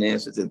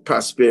finances and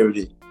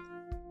prosperity.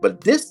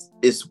 But this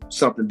is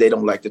something they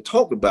don't like to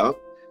talk about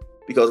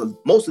because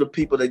most of the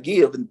people that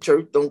give in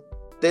church don't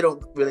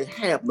really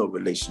have no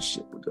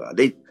relationship with God.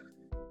 They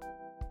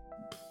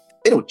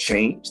don't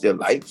change their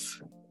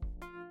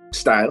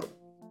lifestyle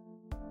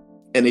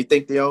and they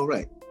think they're all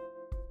right.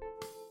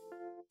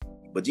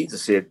 But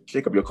Jesus said,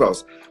 take up your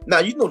cross. Now,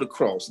 you know the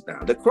cross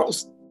now. The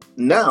cross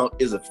now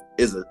is a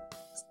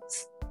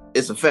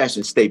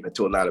fashion statement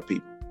to a lot of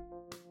people.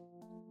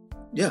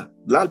 Yeah,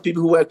 a lot of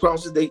people who wear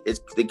crosses, they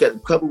get them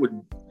covered with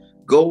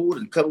gold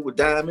and covered with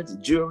diamonds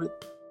and jewelry,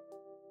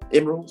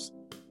 emeralds.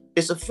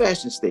 It's a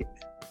fashion statement.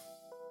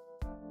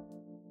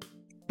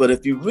 But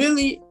if you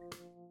really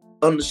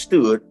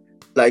understood,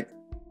 like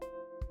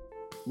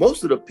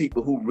most of the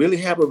people who really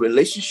have a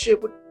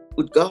relationship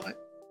with God,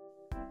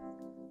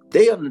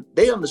 they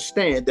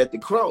understand that the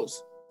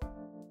cross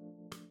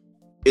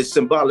is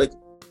symbolic,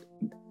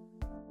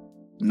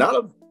 not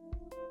of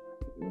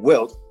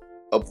wealth,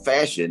 of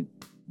fashion,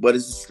 but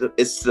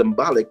it's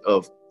symbolic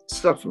of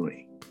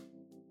suffering,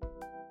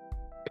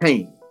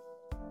 pain,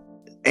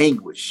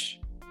 anguish,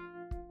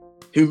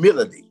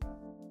 humility.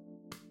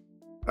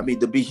 I mean,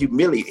 to be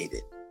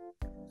humiliated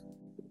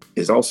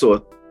is also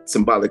a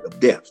symbolic of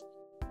death.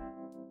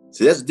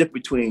 So that's the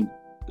difference between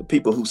the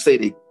people who say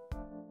they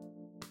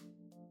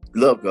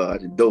love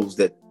God and those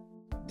that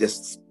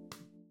just,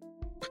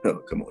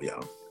 oh, come on,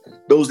 y'all.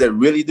 Those that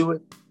really do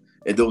it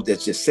and those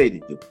that just say they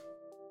do it.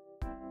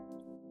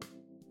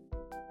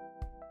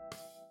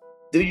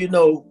 Do you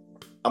know,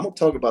 I'm going to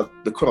talk about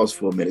the cross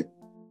for a minute.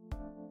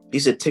 He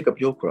said, take up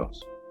your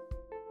cross.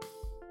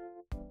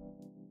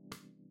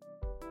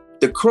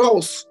 The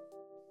cross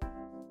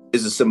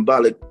is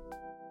symbolic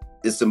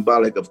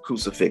of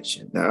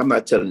crucifixion. Now, I'm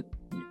not telling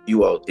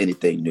you all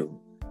anything new.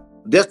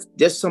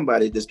 There's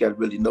somebody that's got to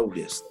really know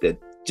this, that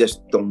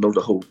just don't know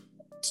the whole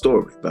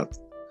story about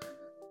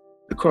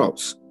the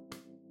cross.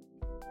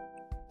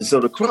 And so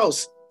the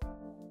cross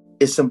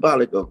is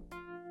symbolic of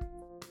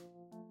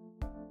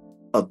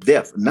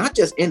death, not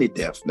just any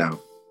death. Now,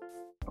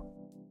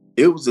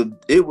 it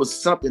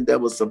was something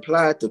that was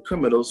applied to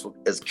criminals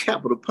as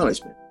capital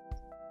punishment.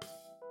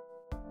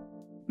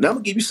 Now I'm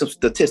gonna give you some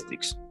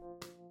statistics.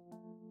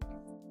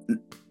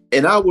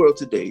 In our world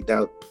today,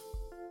 now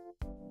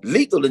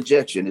lethal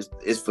injection is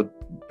for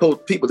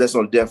people that's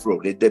on death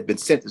row. They've been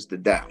sentenced to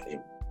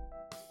die,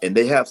 and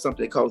they have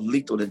something called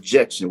lethal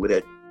injection,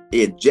 where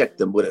they inject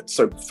them with a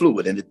certain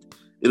fluid, and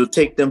it'll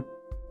take them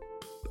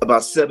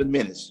about 7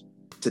 minutes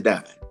to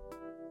die.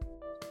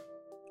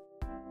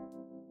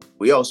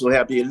 We also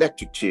have the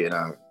electric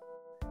chair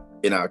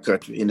in our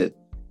country, and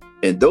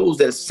those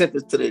that are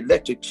sentenced to the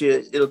electric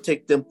chair, it'll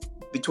take them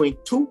between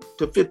 2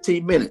 to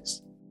 15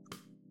 minutes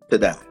to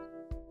die.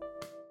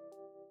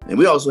 And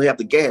we also have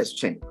the gas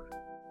chamber.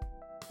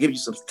 I'll give you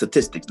some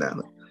statistics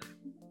now.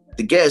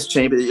 The gas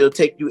chamber, it'll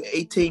take you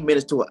 18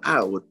 minutes to an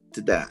hour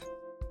to die.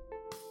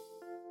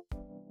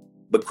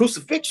 But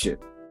crucifixion,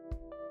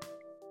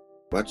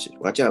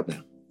 watch out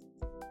now.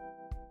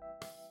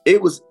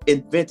 It was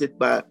invented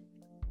by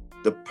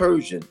the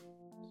Persians.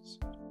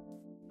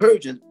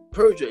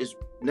 Persia is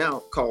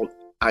now called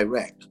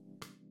Iraq.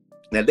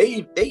 Now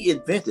they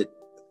invented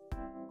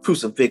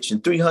crucifixion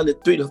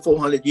 300 to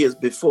 400 years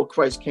before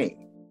Christ came.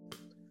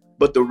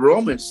 But the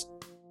Romans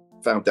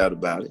found out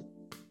about it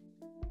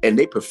and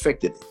they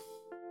perfected it.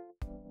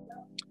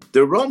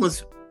 The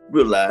Romans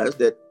realized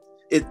that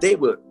if they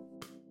would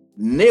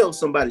nail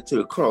somebody to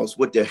the cross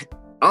with their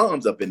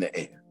arms up in the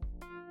air,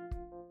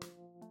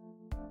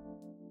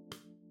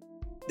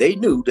 they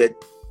knew that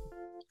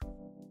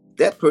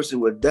that person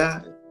would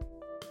die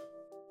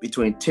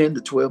between 10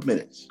 to 12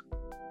 minutes.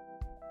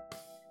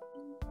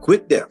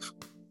 Quick death.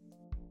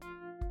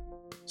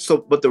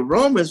 But the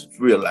Romans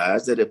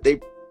realized that if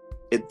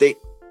they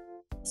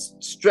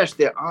stretch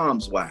their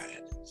arms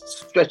wide,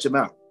 stretch them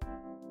out,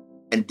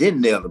 and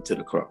then nail them to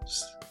the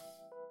cross,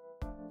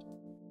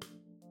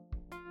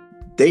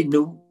 they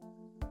knew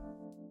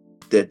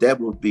that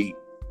would be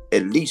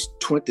at least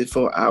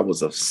 24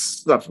 hours of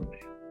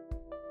suffering,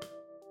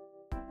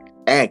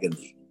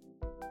 agony,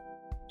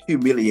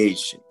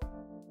 humiliation.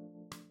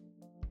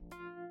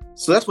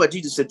 So that's why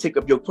Jesus said, take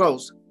up your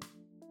cross,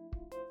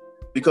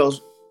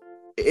 because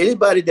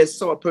anybody that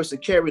saw a person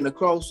carrying a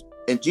cross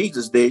in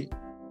Jesus' day,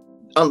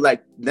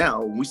 unlike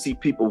now, when we see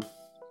people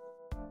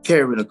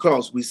carrying a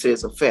cross, we say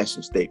it's a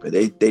fashion statement.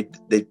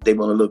 They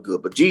want to look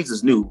good. But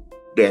Jesus knew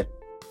that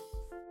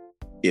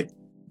if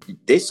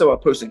they saw a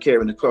person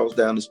carrying a cross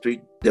down the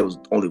street, there was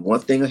only one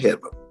thing ahead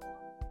of them,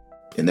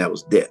 and that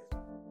was death.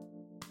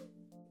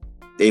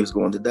 They was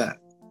going to die.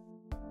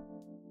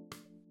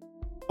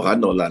 Well, I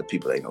know a lot of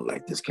people ain't gonna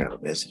like this kind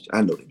of message.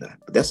 I know they're not,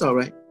 but that's all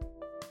right.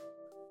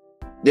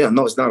 Yeah,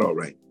 no, it's not all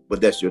right,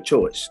 but that's your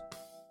choice.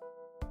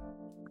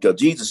 Because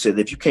Jesus said,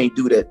 if you can't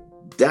do that,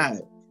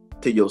 die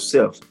to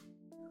yourself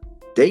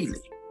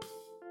daily.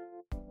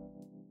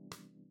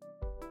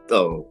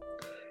 So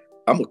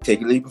I'm gonna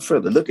take it even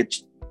further. Look at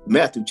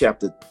Matthew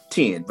chapter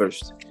 10,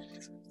 verse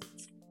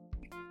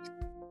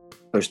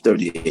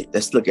 38.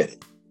 Let's look at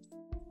it.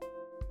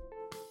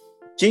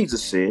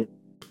 Jesus said,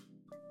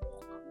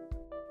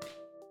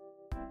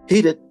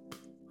 he that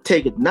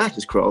taketh not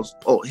his cross,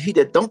 or he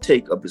that don't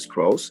take up his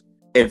cross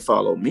and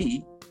follow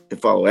me,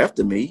 and follow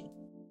after me,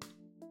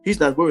 he's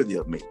not worthy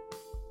of me.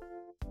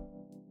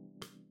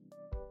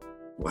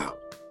 Wow.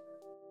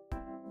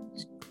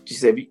 She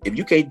said, if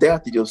you can't die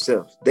to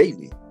yourself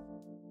daily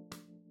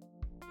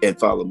and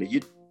follow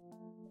me,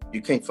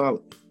 you can't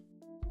follow me.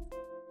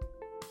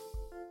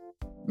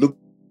 Luke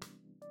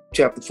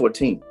chapter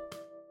 14.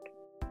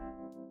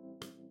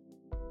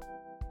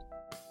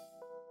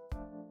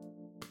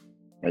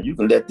 Now you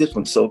can let this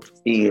one soak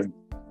in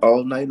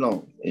all night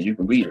long, and you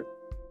can read it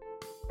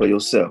for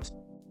yourself,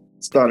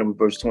 starting with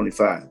verse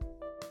 25.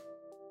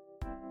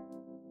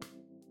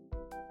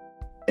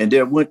 And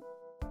there went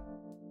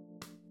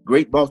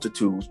great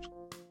multitudes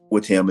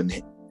with him,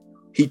 and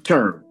he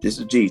turned. This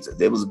is Jesus.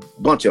 There was a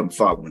bunch of them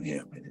following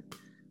him. And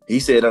he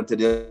said unto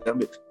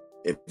them,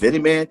 if any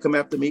man come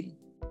after me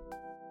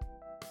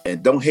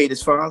and don't hate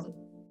his father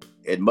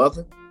and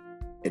mother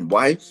and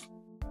wife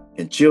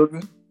and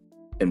children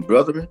and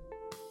brethren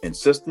and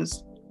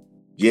sisters,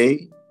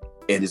 yea,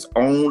 and his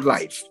own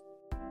life,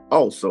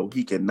 also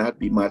he cannot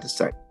be my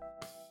disciple.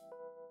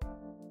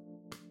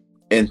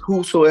 And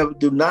whosoever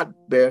do not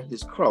bear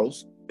his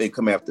cross and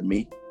come after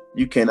me,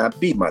 you cannot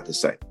be my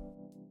disciple.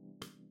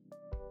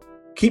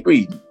 Keep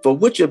reading. For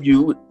which of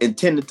you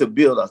intended to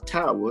build a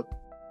tower,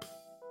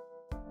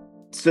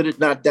 sit it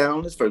not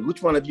down as first?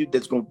 Which one of you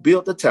that's going to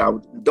build a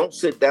tower, don't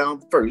sit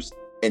down first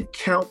and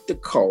count the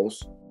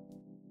cost,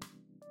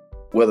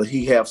 whether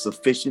he have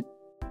sufficient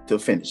to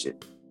finish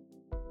it?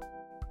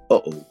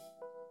 Uh-oh.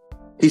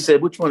 He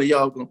said, which one of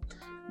y'all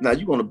now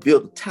you're going to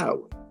build a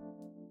tower,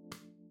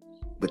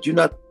 but you're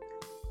not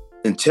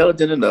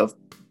intelligent enough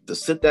to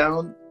sit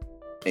down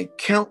and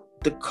count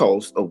the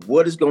cost of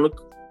what it's going to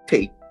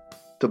take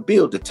to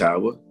build the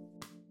tower.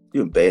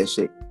 You're in bad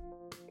shape.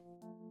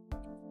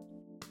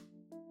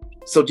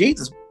 So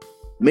Jesus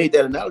made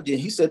that analogy,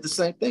 and he said the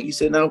same thing. He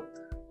said, now,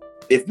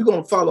 if you're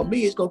going to follow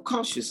me, it's going to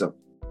cost you something.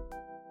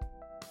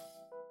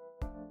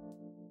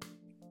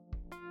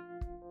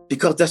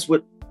 Because that's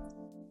what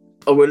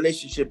a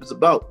relationship is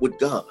about with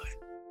God.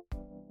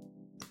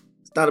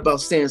 It's not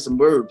about saying some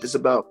words. It's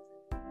about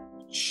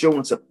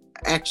showing some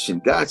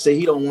action. God said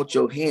he don't want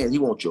your hand. He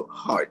wants your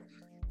heart.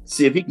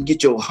 See, if he can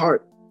get your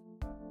heart,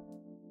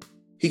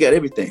 he got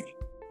everything.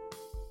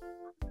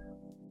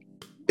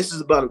 This is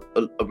about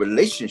a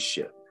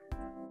relationship.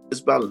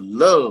 It's about a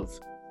love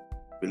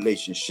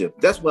relationship.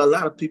 That's why a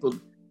lot of people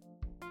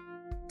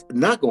are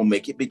not going to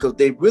make it, because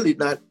they're really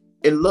not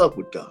in love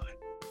with God.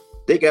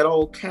 They got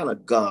all kind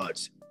of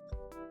gods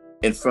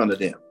in front of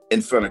them,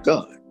 in front of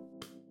God.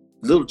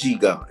 Little g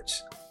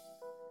gods.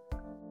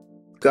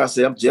 God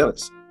said, I'm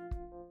jealous.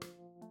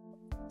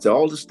 So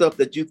all the stuff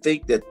that you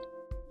think that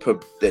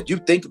you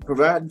think of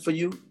providing for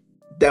you,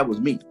 that was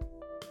me.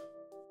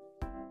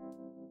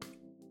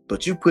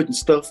 But you putting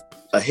stuff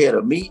ahead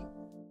of me.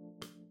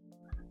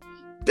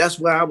 That's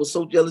why I was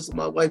so jealous of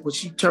my wife when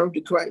she turned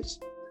to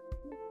Christ.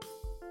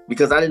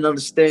 Because I didn't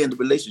understand the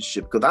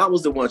relationship. Because I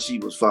was the one she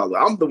was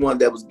following. I'm the one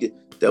that was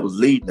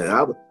leading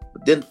her.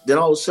 But then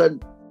all of a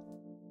sudden,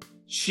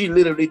 she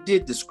literally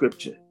did the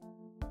scripture.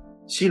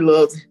 She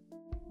loved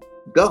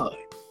God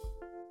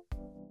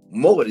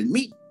more than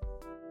me.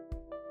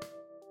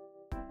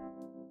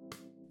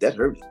 That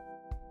hurt it.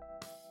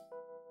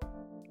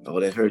 Oh,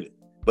 that hurt it.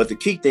 But the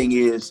key thing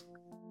is,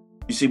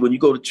 you see, when you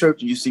go to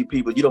church and you see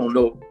people, you don't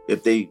know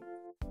if they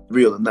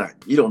real or not.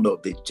 You don't know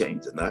if they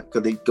changed or not,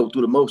 because they go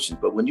through the motions.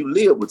 But when you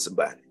live with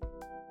somebody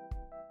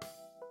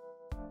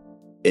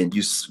and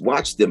you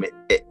watch them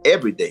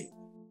every day,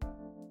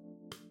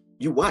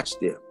 you watch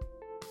them.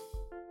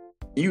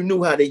 You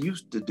knew how they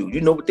used to do.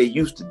 You know what they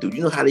used to do.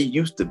 You know how they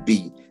used to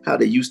be, how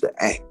they used to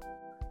act.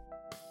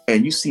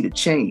 And you see the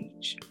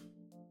change.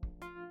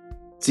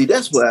 See,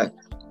 that's why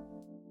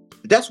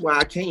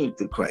I came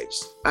to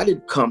Christ. I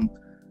didn't come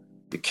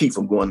to keep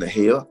from going to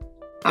hell.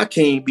 I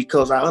came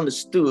because I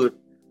understood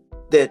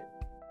that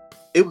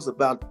it was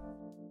about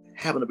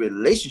having a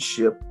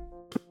relationship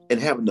and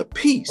having a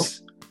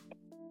peace.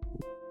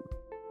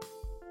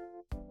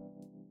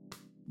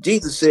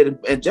 Jesus said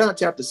in John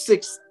chapter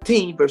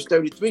 16, verse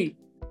 33,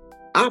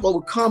 I've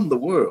overcome the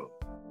world.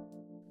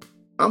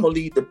 I'm going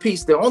to lead the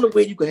peace. The only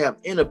way you can have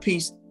inner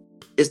peace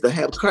is to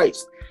have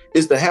Christ,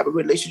 is to have a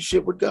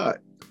relationship with God.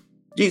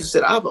 Jesus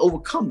said, I've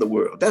overcome the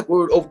world. That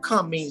word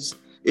overcome means,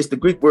 it's the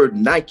Greek word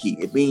Nike.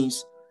 It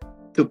means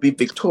to be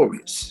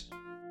victorious.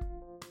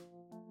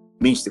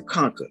 It means to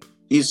conquer.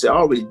 Jesus said, I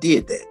already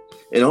did that.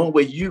 And the only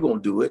way you're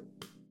going to do it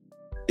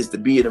is to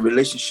be in a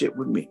relationship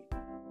with me.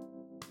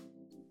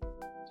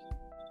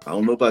 I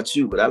don't know about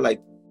you, but I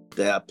like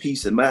to have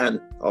peace in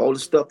mind. All the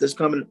stuff that's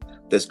coming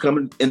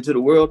into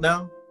the world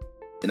now.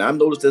 And I've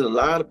noticed that a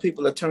lot of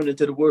people are turning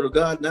to the word of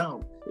God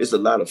now. It's a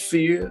lot of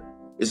fear.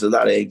 It's a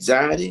lot of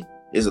anxiety.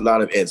 There's a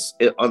lot of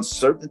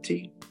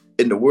uncertainty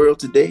in the world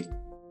today.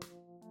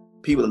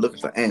 People are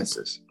looking for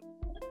answers.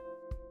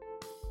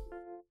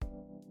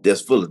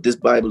 This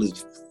Bible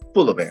is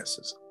full of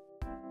answers.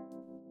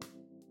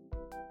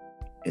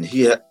 And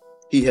he had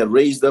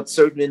raised up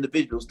certain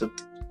individuals to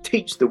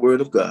teach the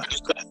word of God.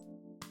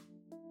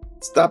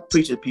 Stop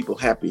preaching people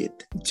happy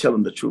and tell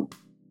them the truth.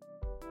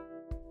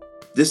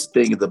 This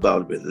thing is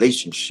about a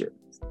relationship,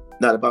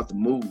 not about the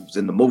moves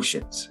and the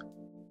motions.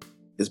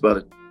 It's about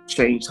a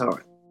changed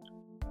heart.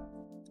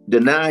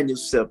 Denying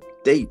yourself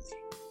daily.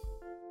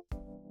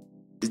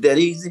 Is that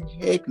easy?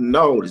 Heck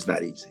no, it's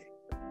not easy.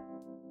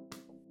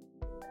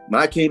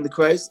 When I came to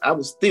Christ, I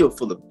was still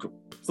full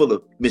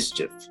of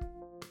mischief.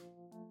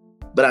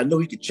 But I know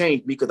he could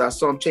change me because I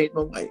saw him change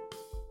my life.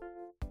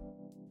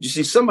 You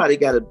see, somebody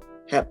got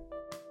to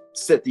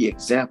set the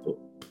example.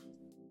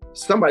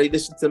 Somebody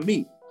listen to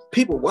me.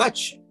 People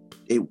watch you.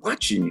 They're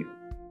watching you.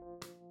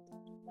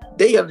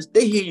 They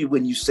hear you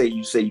when you say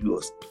you're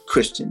a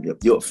Christian,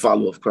 you're a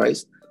follower of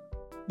Christ.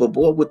 But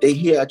boy, what they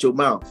hear out your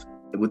mouth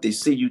and what they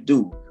see you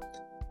do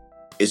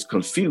is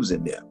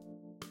confusing them.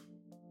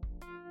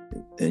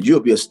 And you'll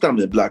be a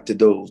stumbling block to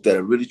those that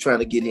are really trying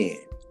to get in.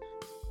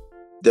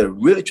 They're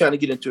really trying to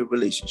get into a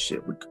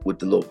relationship with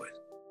the Lord.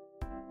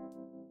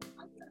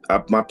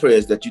 My prayer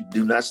is that you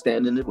do not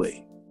stand in the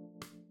way.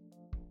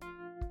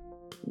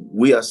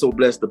 We are so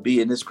blessed to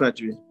be in this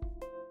country,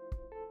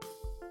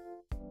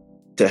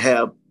 to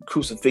have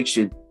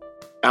crucifixion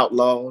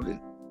outlawed and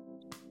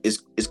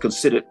is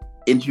considered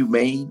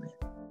inhumane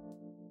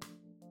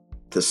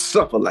to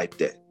suffer like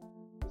that.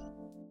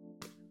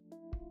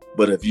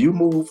 But if you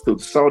move to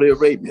Saudi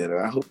Arabia,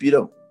 and I hope you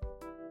don't,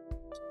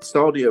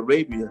 Saudi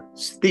Arabia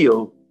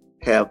still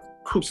have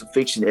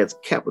crucifixion as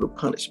capital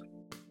punishment.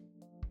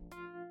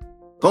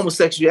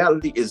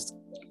 Homosexuality is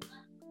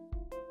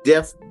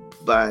death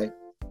by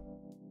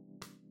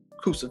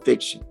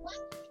crucifixion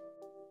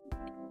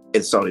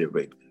in Saudi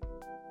Arabia.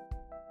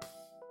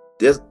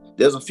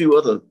 There's a few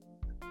other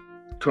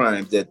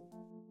crimes that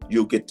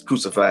you'll get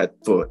crucified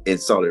for in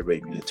Saudi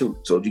Arabia too.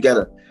 So you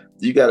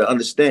gotta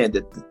understand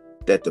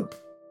that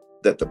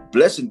the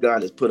blessing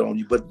God has put on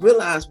you, but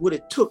realize what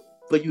it took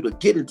for you to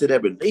get into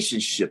that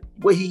relationship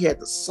where he had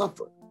to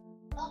suffer.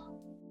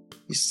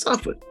 He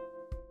suffered.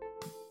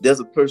 There's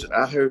a person,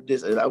 I heard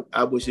this, and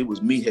I wish it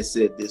was me had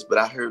said this, but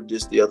I heard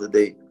this the other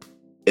day,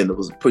 and it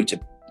was a preacher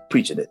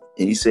preaching it,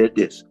 and he said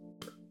this.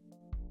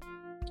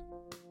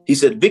 He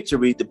said,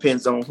 victory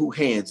depends on who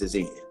hands is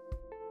in.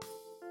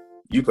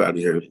 You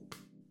probably heard it.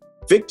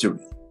 Victory,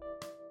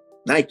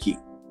 Nike.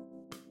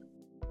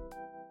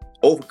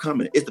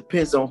 Overcoming, it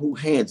depends on who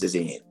hands is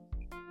in.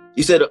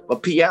 He said a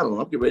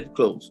piano, I'm getting ready to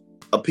close.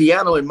 A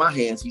piano in my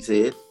hands, he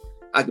said,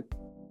 I could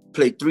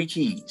play 3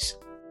 keys.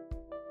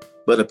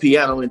 But a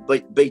piano in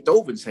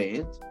Beethoven's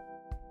hands,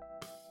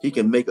 he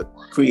can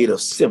create a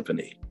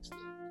symphony.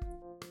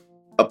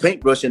 A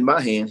paintbrush in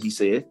my hand, he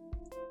said,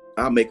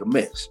 I'll make a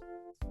mess.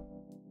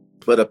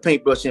 But a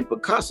paintbrush in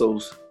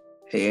Picasso's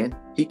hand,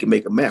 he can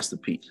make a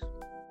masterpiece.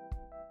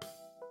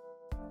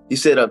 He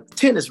said, a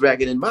tennis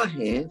racket in my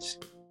hands,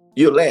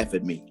 you'll laugh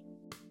at me.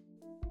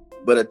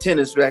 But a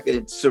tennis racket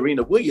in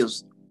Serena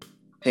Williams'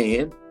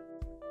 hand,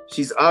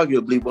 she's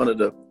arguably one of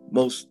the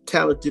most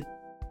talented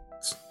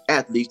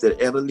athletes that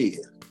ever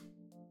lived.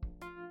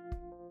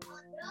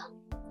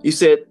 He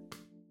said,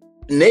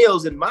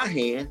 nails in my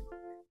hand,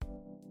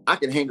 I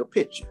can hang a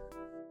picture.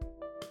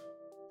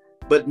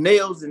 But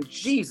nails in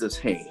Jesus'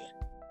 hand,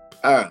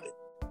 all right,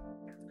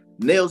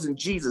 nails in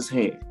Jesus'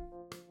 hand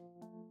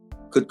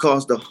could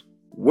cause the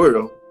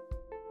world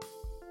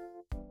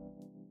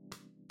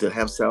to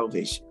have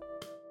salvation.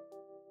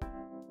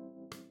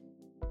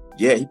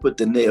 Yeah, he put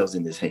the nails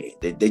in his hand.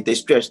 They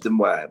stretched them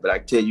wide, but I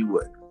tell you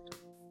what,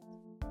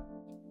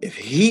 if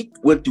he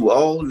went through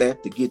all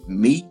that to get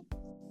me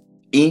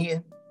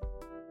in,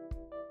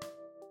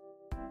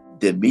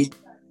 then me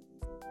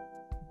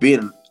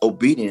being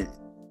obedient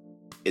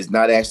is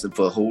not asking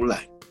for a whole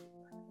lot.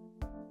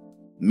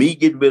 Me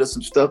getting rid of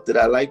some stuff that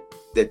I like,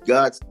 that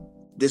God's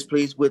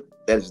displeased with,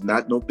 that is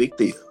not no big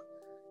deal.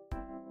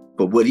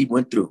 But what he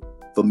went through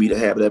for me to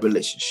have that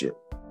relationship,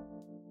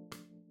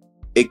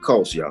 it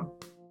costs, y'all.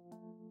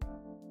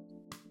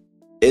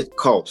 It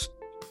costs.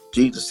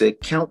 Jesus said,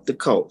 count the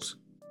cost.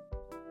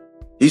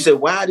 He said,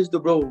 wide is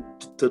the road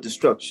to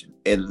destruction,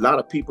 and a lot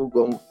of people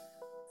gonna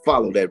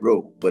follow that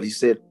road. But he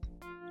said,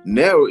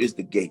 narrow is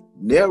the gate,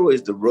 narrow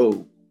is the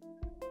road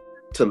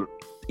to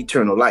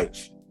eternal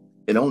life,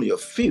 and only a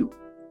few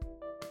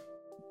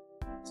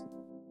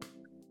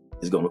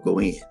is gonna go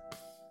in.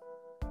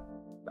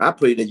 I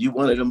pray that you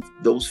one of them,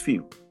 those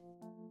few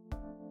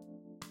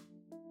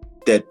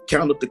that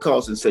count up the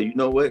cost and say, you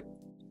know what?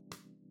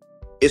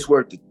 It's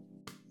worth it.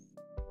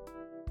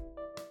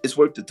 It's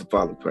worth it to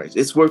follow Christ.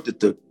 It's worth it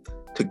to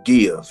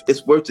give.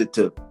 It's worth it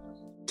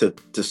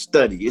to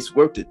study. It's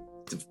worth it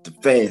to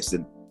fast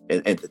and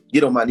to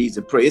get on my knees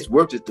and pray. It's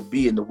worth it to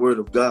be in the Word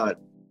of God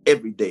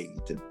every day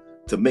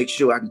to make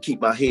sure I can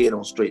keep my head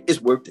on straight.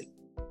 It's worth it.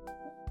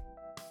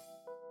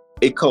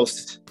 It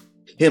costs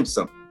him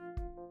something.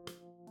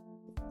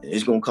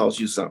 It's going to cost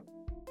you something.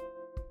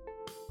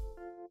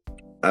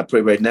 I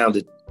pray right now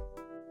that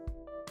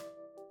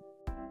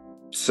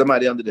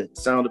somebody under the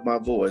sound of my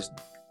voice,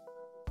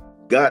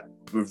 God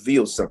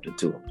revealed something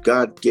to them.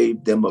 God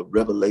gave them a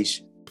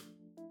revelation.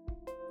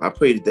 I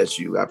pray that that's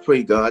you. I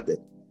pray, God, that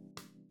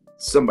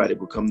somebody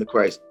will come to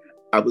Christ.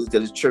 I was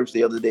at a church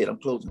the other day, and I'm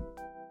closing.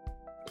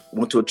 I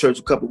went to a church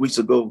a couple of weeks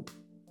ago.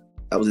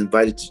 I was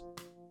invited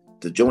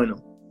to join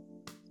them.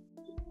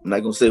 I'm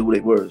not going to say who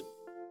they were.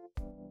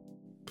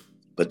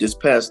 But this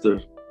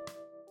pastor,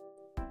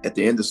 at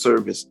the end of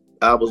service,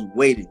 I was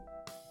waiting.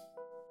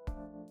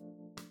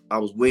 I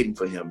was waiting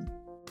for him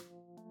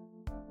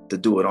to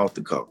do an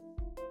altar call.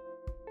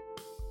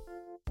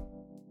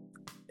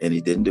 And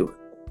he didn't do it.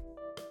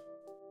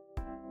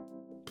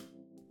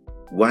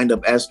 Wind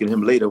up asking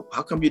him later,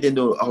 how come you didn't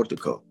do an altar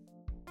call?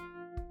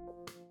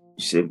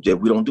 He said, yeah,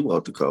 we don't do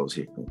altar calls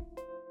here. He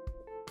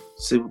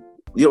said,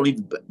 you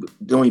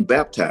don't even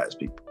baptize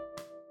people.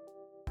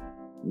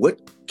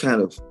 What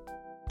kind of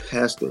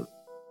pastor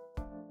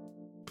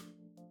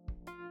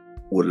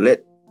would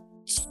let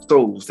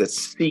souls that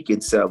seek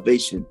in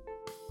salvation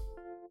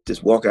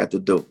just walk out the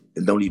door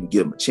and don't even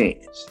give them a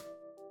chance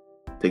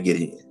to get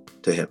in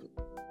to heaven?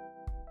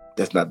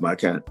 That's not my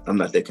kind. I'm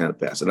not that kind of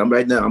pastor. And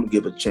I'm gonna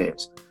give it a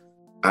chance.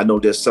 I know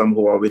there's some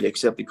who already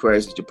accepted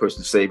Christ as your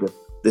personal savior.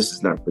 This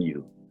is not for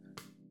you.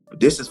 But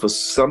this is for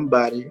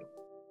somebody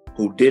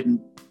who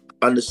didn't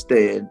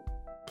understand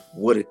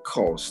what it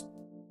cost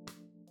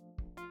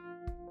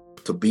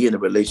to be in a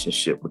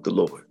relationship with the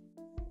Lord,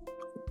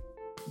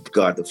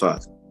 God the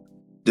Father.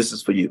 This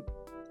is for you.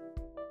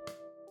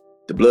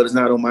 The blood is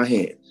not on my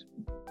hands.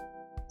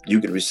 You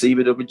can receive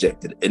it or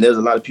reject it. And there's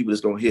a lot of people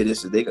that's going to hear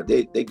this and they're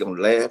going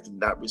to laugh and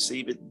not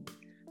receive it.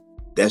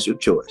 That's your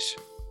choice.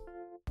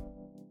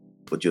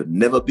 But you'll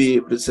never be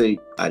able to say,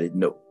 I didn't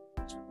know.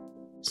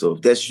 So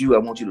if that's you, I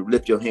want you to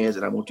lift your hands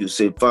and I want you to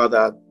say,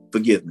 Father,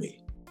 forgive me.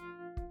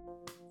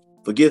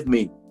 Forgive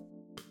me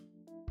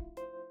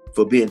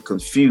for being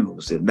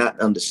confused and not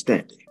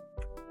understanding.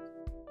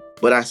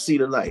 But I see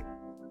the light.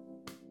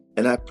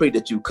 And I pray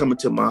that you come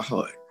into my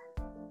heart.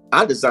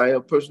 I desire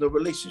a personal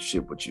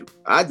relationship with you.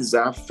 I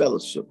desire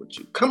fellowship with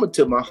you. Come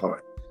into my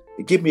heart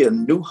and give me a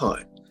new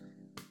heart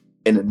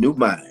and a new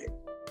mind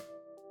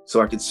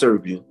so I can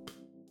serve you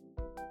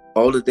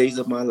all the days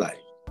of my life.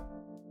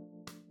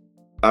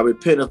 I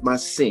repent of my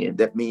sin.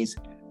 That means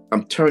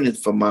I'm turning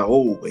from my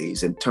old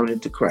ways and turning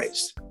to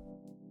Christ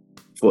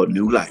for a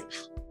new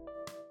life.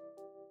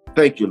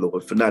 Thank you,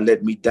 Lord, for not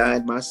letting me die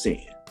in my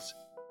sins.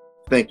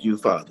 Thank you,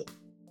 Father,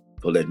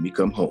 for letting me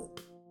come home.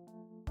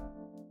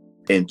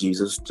 In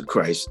Jesus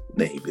Christ's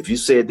name. If you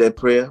said that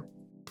prayer,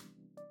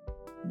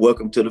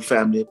 welcome to the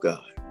family of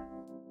God.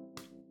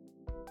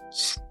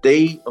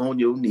 Stay on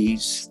your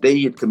knees,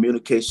 stay in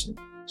communication,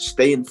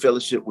 stay in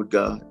fellowship with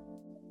God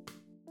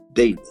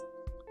daily.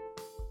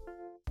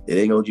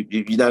 You're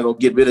not gonna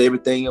get rid of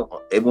everything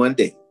in one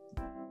day.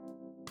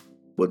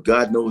 But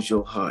God knows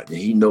your heart, and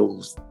He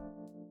knows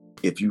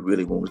if you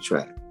really want to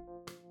try.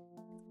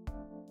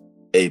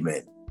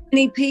 Amen.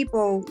 Many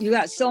people, you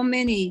got so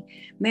many,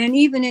 man,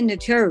 even in the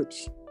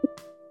church,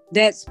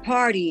 that's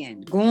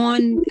partying,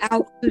 going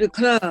out to the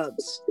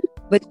clubs,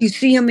 but you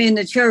see them in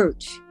the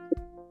church.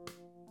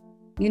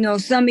 You know,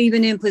 some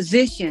even in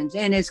positions,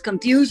 and it's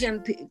confusing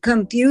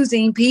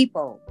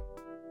people.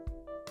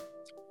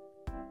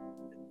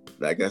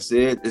 Like I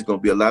said, there's gonna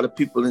be a lot of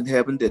people in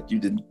heaven that you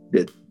didn't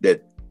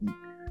that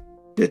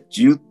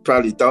you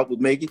probably thought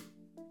would make it.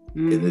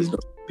 Mm-hmm. And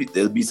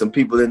there'll be some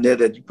people in there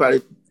that you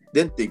probably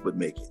didn't think would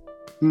make it.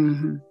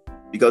 Mm-hmm.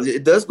 Because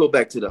it does go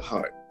back to the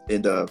heart.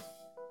 And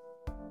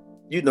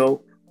you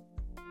know,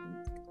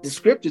 the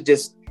scripture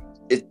just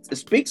it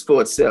speaks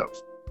for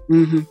itself.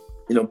 Mm-hmm.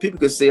 You know, people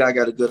could say I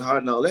got a good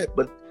heart and all that,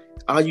 but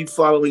are you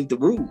following the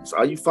rules?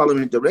 Are you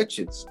following the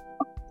directions?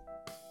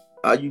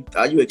 Are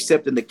you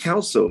accepting the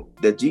counsel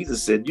that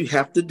Jesus said you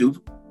have to do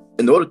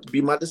in order to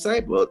be my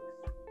disciple?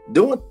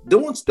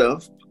 Doing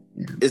stuff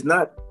is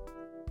not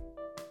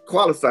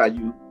qualify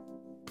you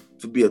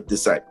to be a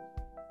disciple.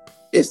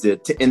 It's the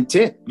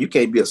intent. You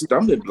can't be a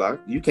stumbling block.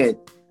 You can't.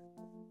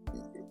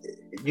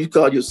 You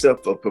call yourself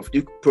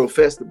you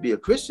profess to be a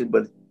Christian,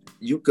 but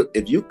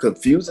if you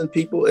confusing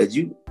people, as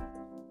you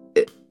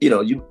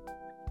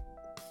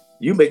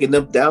making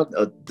them doubt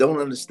or don't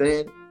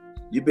understand,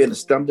 you being a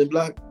stumbling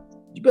block.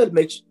 You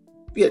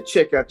better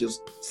check out your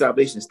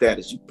salvation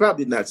status. You're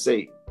probably not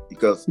saved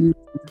because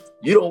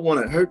you don't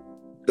want to hurt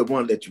the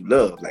one that you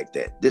love like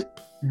that.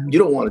 You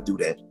don't want to do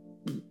that.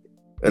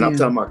 And I'm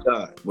talking about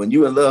God. When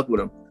you're in love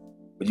with him,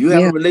 when you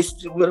have a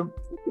relationship with him,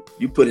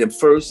 you put him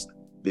first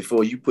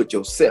before you put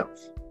yourself.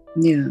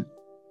 Yeah.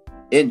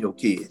 And your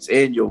kids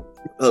and your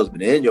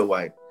husband and your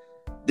wife.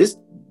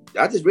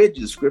 I just read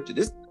you the scripture.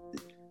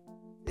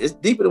 It's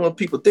deeper than what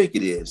people think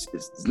it is.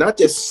 It's not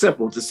just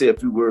simple to say a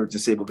few words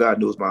and say, well, God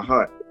knows my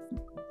heart.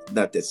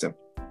 Not that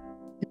simple.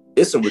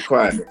 It's some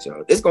requirements,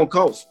 y'all. It's gonna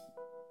cost.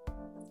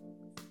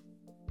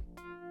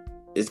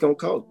 It's gonna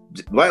cost.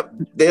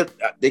 The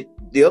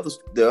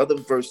other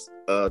verse,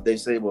 they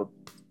say, well,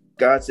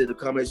 God said to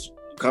come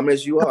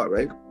as you are,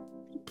 right?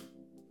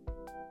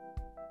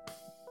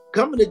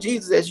 Coming to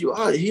Jesus as you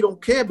are, he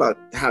don't care about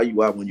how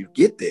you are when you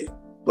get there.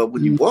 But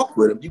when you walk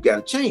with him, you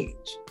got to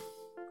change.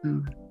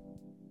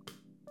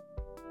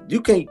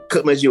 You can't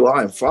come as you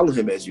are and follow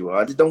him as you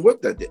are. It don't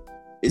work like that.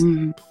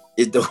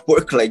 It don't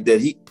work like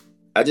that.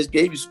 I just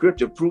gave you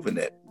scripture proving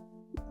that.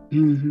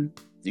 You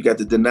got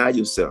to deny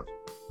yourself.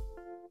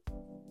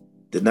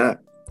 Deny.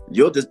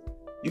 You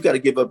got to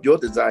give up your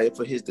desire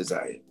for his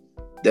desire.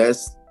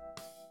 That's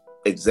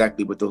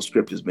exactly what those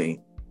scriptures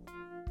mean.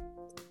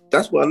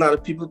 That's why a lot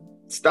of people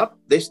stop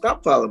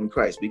following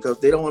Christ, because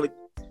they don't want to.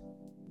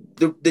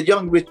 The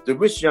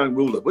rich young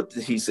ruler, what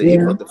did he say? He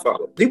wanted to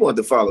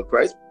follow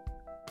Christ.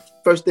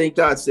 First thing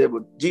God said,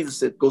 well, Jesus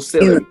said, go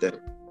sell everything.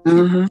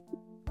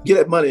 Get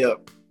that money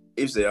up.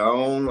 He said, I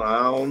don't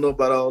know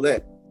about all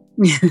that.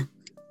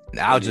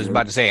 I was just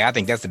about to say, I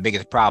think that's the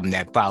biggest problem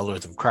that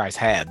followers of Christ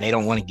have. They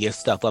don't want to give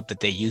stuff up that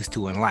they used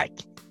to and like.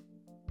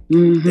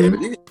 There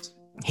it is.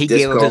 He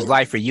gave up his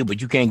life for you,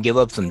 but you can't give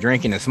up some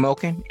drinking and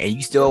smoking, and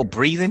you still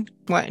breathing?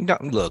 What?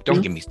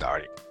 Don't get me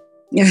started.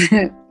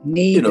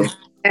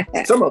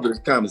 Some of it is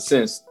common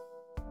sense,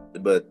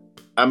 but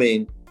I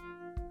mean,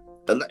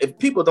 if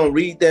people don't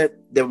read that,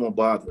 they won't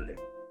bother them.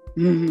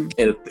 And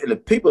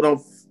if people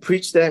don't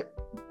preach that,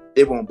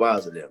 it won't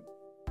bother them.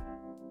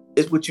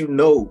 It's what you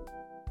know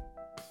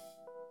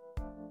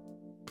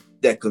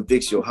that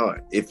convicts your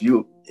heart. If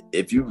you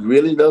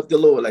really love the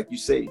Lord, like you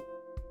say,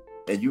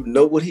 and you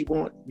know what he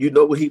wants, you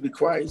know what he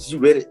requires, you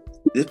read it.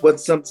 This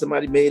wasn't something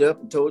somebody made up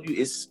and told you.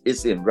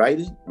 It's in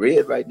writing,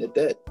 red writing at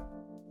that.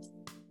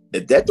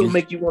 If that don't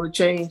make you want to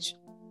change,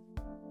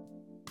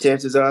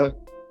 chances are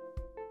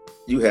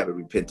you haven't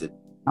repented.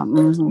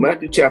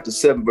 Matthew chapter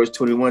 7, verse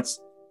 21.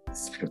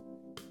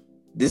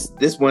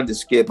 This one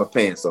just scared my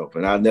pants off,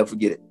 and I'll never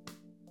forget it.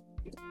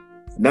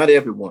 Not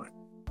everyone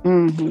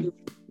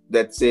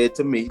that said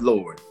to me,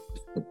 Lord,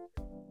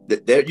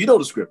 that you know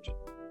the scripture.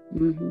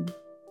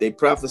 They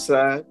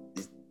prophesied,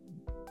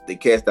 they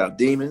cast out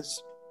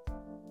demons,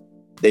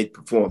 they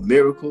performed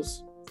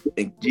miracles,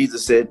 and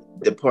Jesus said,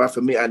 depart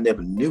from me, I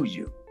never knew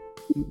you.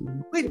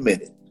 Wait a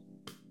minute.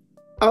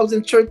 I was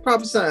in church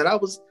prophesying. I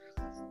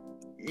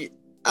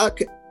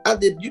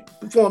did, you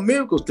perform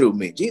miracles through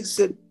me. Jesus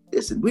said,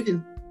 listen, we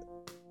didn't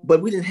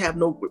have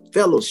no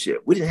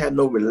fellowship. We didn't have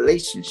no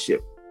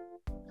relationship.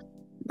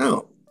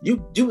 No, you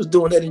was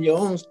doing that in your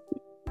own.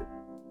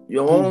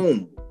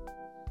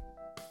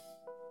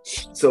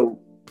 So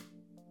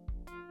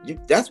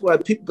that's why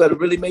people got to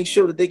really make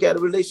sure that they got a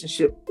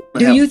relationship.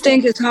 Do you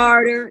think it's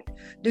harder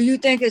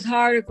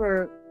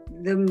for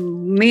the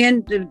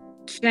men to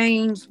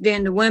change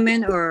than the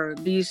women, or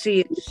do you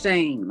see it the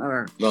same?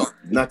 Or no,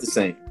 not the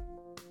same.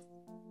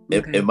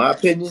 Okay. In my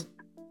opinion,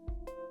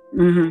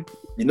 you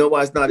know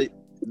why it's not?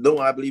 No,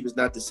 I believe it's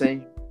not the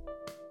same,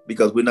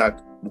 because we're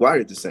not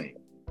wired the same.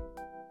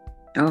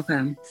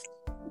 Okay.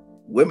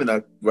 Women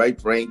are right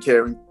brain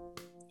caring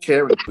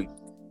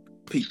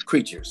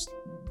creatures.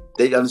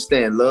 They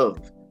understand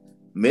love.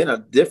 Men are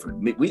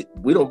different. We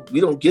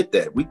don't get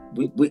that. We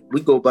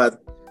go by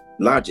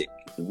logic.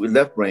 We're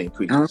left brain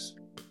creatures.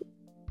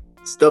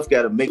 Stuff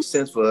got to make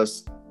sense for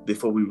us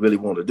before we really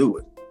want to do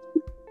it.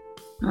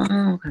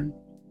 Okay.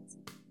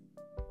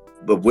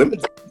 But women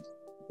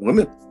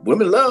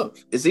love.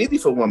 It's easy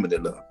for a woman to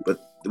love, but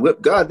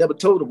God never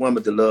told a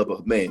woman to love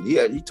a man.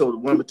 He told a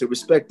woman to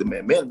respect the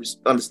man. Men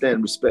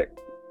understand respect.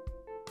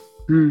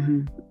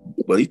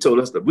 But he told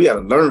us that we got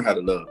to learn how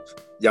to love.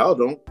 Y'all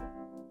don't.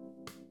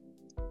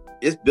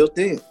 It's built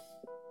in.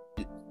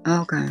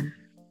 Okay.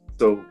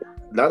 So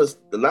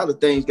a lot of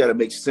things got to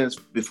make sense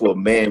before a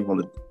man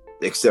want to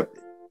accept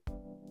it.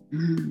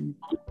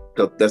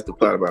 So that's the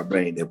part of our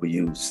brain that we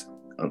use,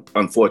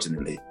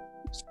 unfortunately.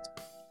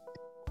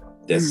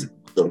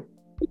 So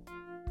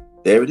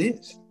there it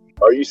is.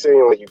 Are you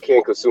saying like you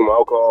can't consume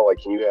alcohol? Like,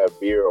 can you have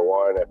beer or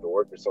wine after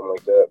work or something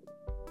like that?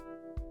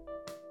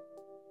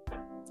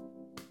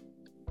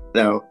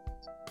 Now,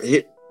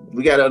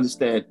 we got to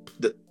understand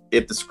that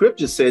if the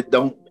scripture said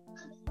don't,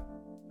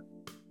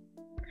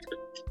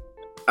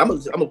 I'm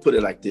gonna put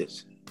it like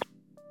this.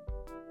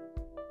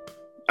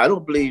 I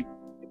don't believe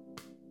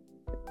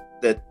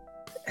that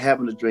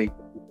having a drink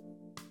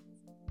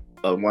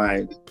of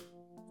wine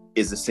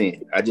is a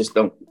sin. I just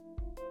don't,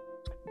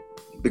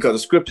 because the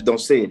scripture don't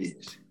say it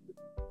is.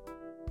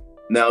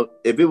 Now,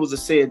 if it was a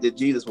sin, that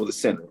Jesus was a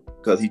sinner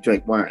because he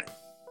drank wine.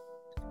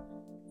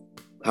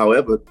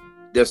 However,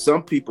 there's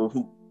some people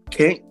who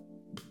can't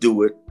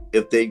do it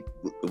if they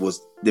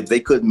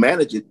couldn't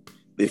manage it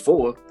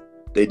before.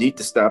 They need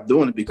to stop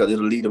doing it because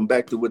it'll lead them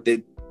back to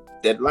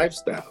that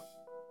lifestyle.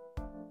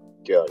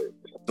 Got it.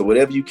 So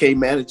whatever you can't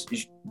manage,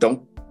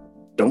 don't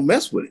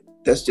mess with it.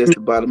 That's just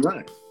the bottom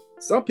line.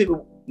 Some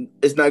people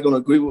is not going to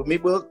agree with me.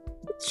 Well,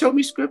 show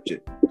me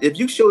scripture. If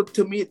you show it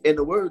to me in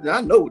the word, and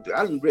I know it,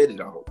 I didn't read it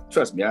all.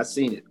 Trust me, I've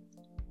seen it.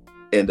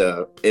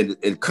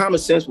 And common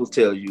sense will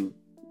tell you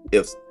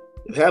if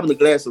having a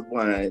glass of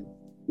wine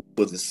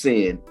was a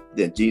sin,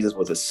 then Jesus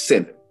was a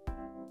sinner.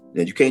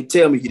 Then you can't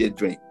tell me he didn't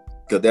drink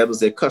because that was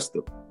their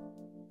custom.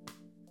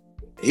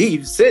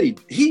 He said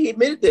he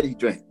admitted that he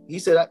drank. He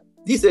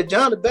said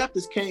John the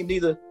Baptist came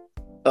neither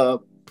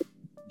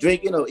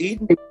drinking or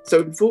eating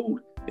certain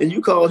food, and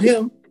you called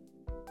him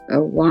a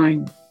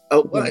wine.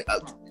 Oh, wine.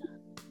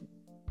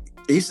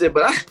 He said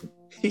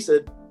he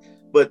said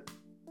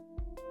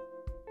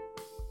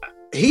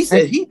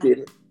he did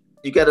it.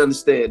 You got to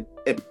understand.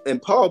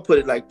 And Paul put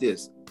it like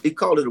this. He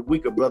called it a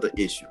weaker brother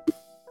issue.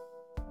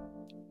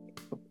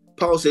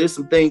 Paul said there's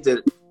some things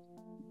that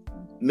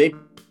maybe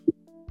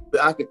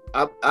I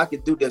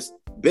could do that's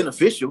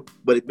beneficial,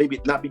 but it may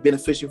not be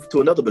beneficial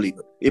to another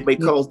believer. It may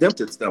cause them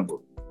to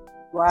stumble.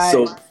 Right.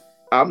 So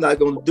I'm not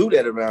going to do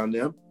that around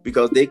them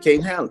because they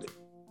can't handle it.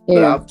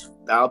 Yeah. But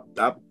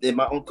I'll in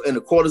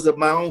the quarters of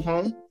my own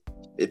home,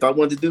 if I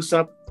wanted to do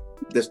something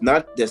that's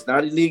not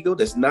illegal,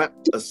 that's not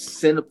a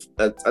sin,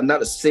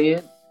 not a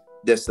sin,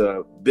 that's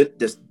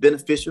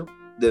beneficial,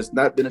 that's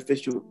not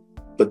beneficial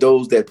for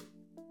those that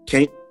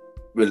can't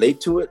relate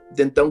to it,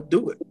 then don't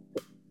do it.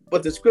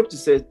 But the scripture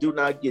says, do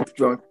not get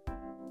drunk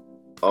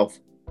off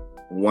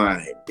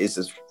wine. It's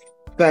a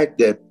fact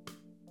that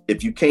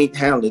if you can't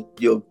handle it,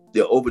 you'll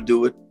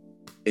overdo it,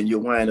 and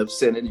you'll wind up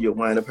sinning, you'll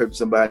wind up hurting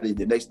somebody, and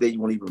the next day you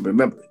won't even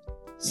remember it.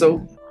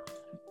 So,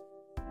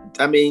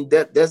 I mean,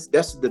 that's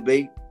a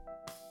debate.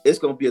 It's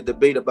going to be a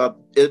debate about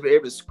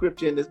every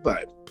scripture in this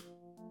Bible.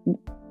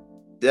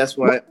 That's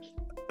why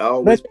I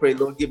always pray,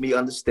 Lord, give me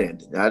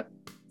understanding.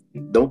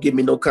 Don't give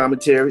me no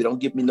commentary. Don't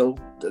give me no,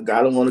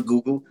 I don't want to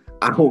Google.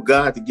 I want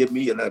God to give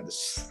me an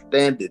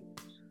understanding.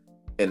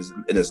 And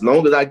as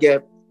long as I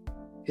get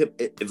him,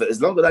 as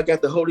long as I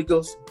got the Holy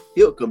Ghost,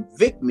 he'll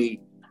convict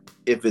me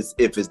if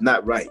it's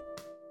not right.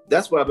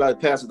 That's why a lot of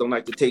pastors don't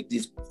like to take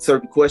these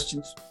certain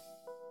questions,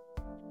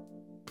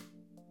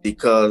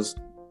 because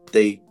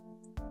they're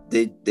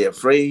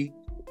afraid,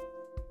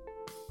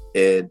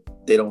 and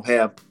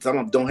some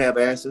of them don't have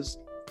answers.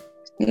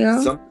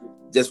 Yeah. Some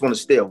just want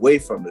to stay away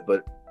from it.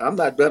 But I'm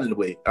not running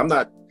away. I'm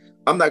not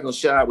going to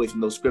shy away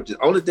from those scriptures.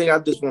 Only thing I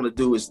just want to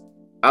do is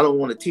I don't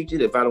want to teach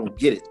it if I don't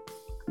get it.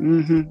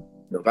 Mm-hmm.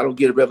 If I don't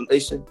get a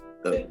revelation,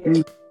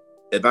 if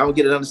I don't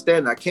get an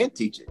understanding, I can't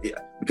teach it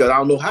because I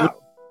don't know how.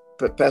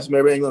 Pastor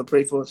Mary, you want to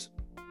pray for us?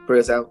 Pray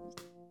us out.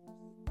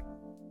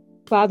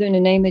 Father, in the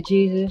name of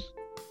Jesus,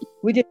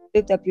 we just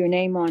lift up your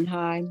name on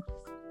high.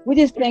 We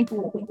just thank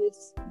you for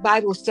this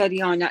Bible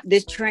study on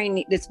this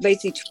training, this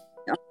basic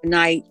training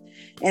tonight.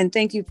 And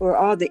thank you for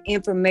all the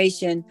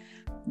information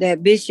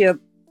that Bishop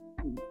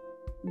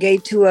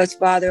gave to us,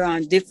 Father,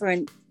 on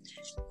different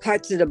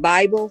parts of the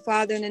Bible,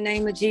 Father, in the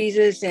name of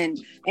Jesus,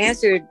 and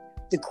answered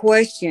the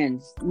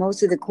questions,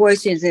 most of the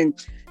questions. And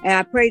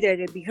I pray that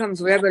it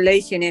becomes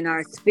revelation in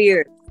our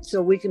spirit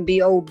so we can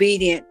be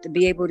obedient to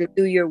be able to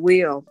do your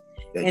will.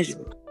 Thank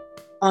you.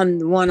 On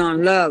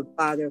love,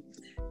 Father.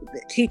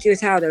 Teach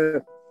us how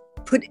to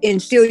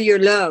instill your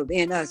love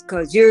in us,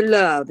 because you're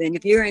love. And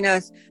if you're in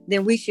us,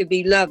 then we should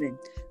be loving.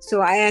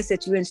 So I ask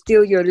that you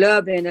instill your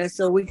love in us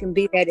so we can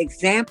be that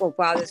example,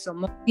 Father, so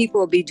more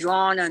people will be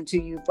drawn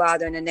unto you,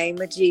 Father, in the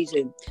name of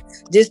Jesus.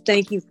 Just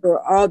thank you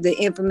for all the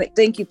information.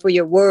 Thank you for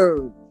your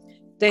word.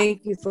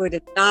 Thank you for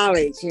the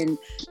knowledge and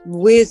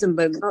wisdom.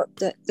 But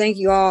thank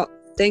you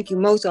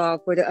most all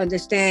for the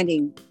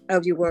understanding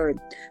of your word.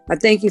 I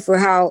thank you for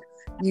how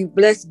you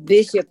bless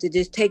Bishop to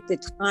just take the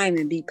time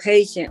and be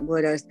patient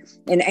with us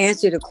and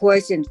answer the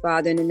questions,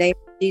 Father, in the name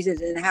of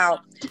Jesus, and how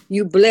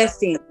you bless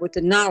him with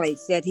the knowledge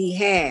that he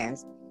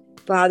has,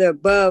 Father,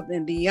 above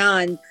and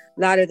beyond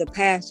a lot of the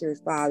pastors,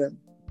 Father.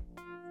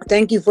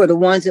 Thank you for the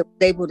ones that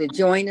were able to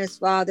join us,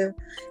 Father.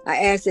 I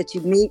ask that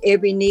you meet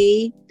every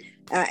need.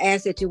 I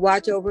ask that you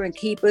watch over and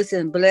keep us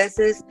and bless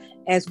us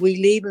as we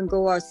leave and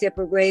go our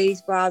separate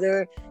ways,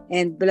 Father,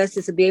 and bless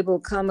us to be able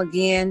to come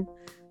again.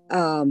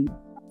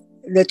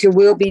 That your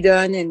will be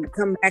done and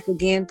come back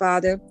again,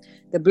 Father.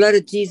 The blood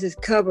of Jesus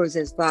covers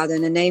us, Father,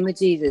 in the name of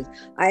Jesus.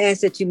 I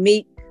ask that you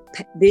meet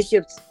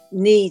Bishop's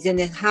needs in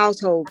his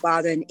household,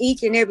 Father, and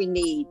each and every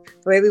need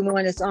for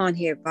everyone that's on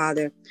here,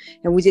 Father.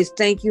 And we just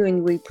thank you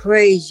and we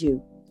praise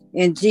you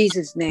in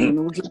Jesus' name.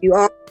 And we give you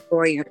all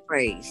glory and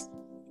praise.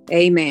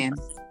 Amen.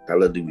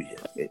 Hallelujah.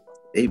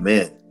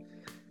 Amen.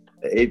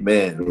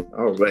 Amen.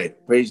 All right.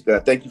 Praise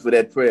God. Thank you for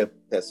that prayer,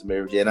 Pastor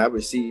Mary. And I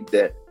received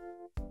that.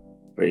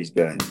 Praise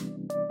God.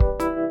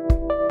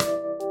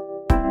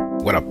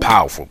 What a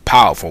powerful,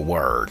 powerful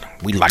word.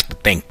 We'd like to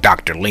thank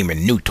Dr. Lehman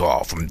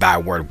Newtall from Thy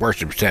Word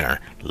Worship Center,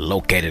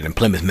 located in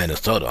Plymouth,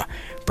 Minnesota,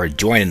 for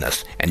joining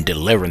us and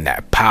delivering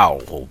that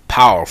powerful,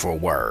 powerful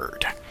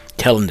word.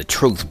 Telling the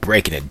truth,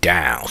 breaking it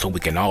down so we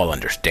can all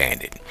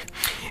understand it.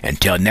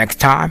 Until next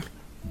time,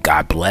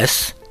 God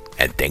bless,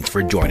 and thanks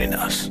for joining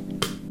us.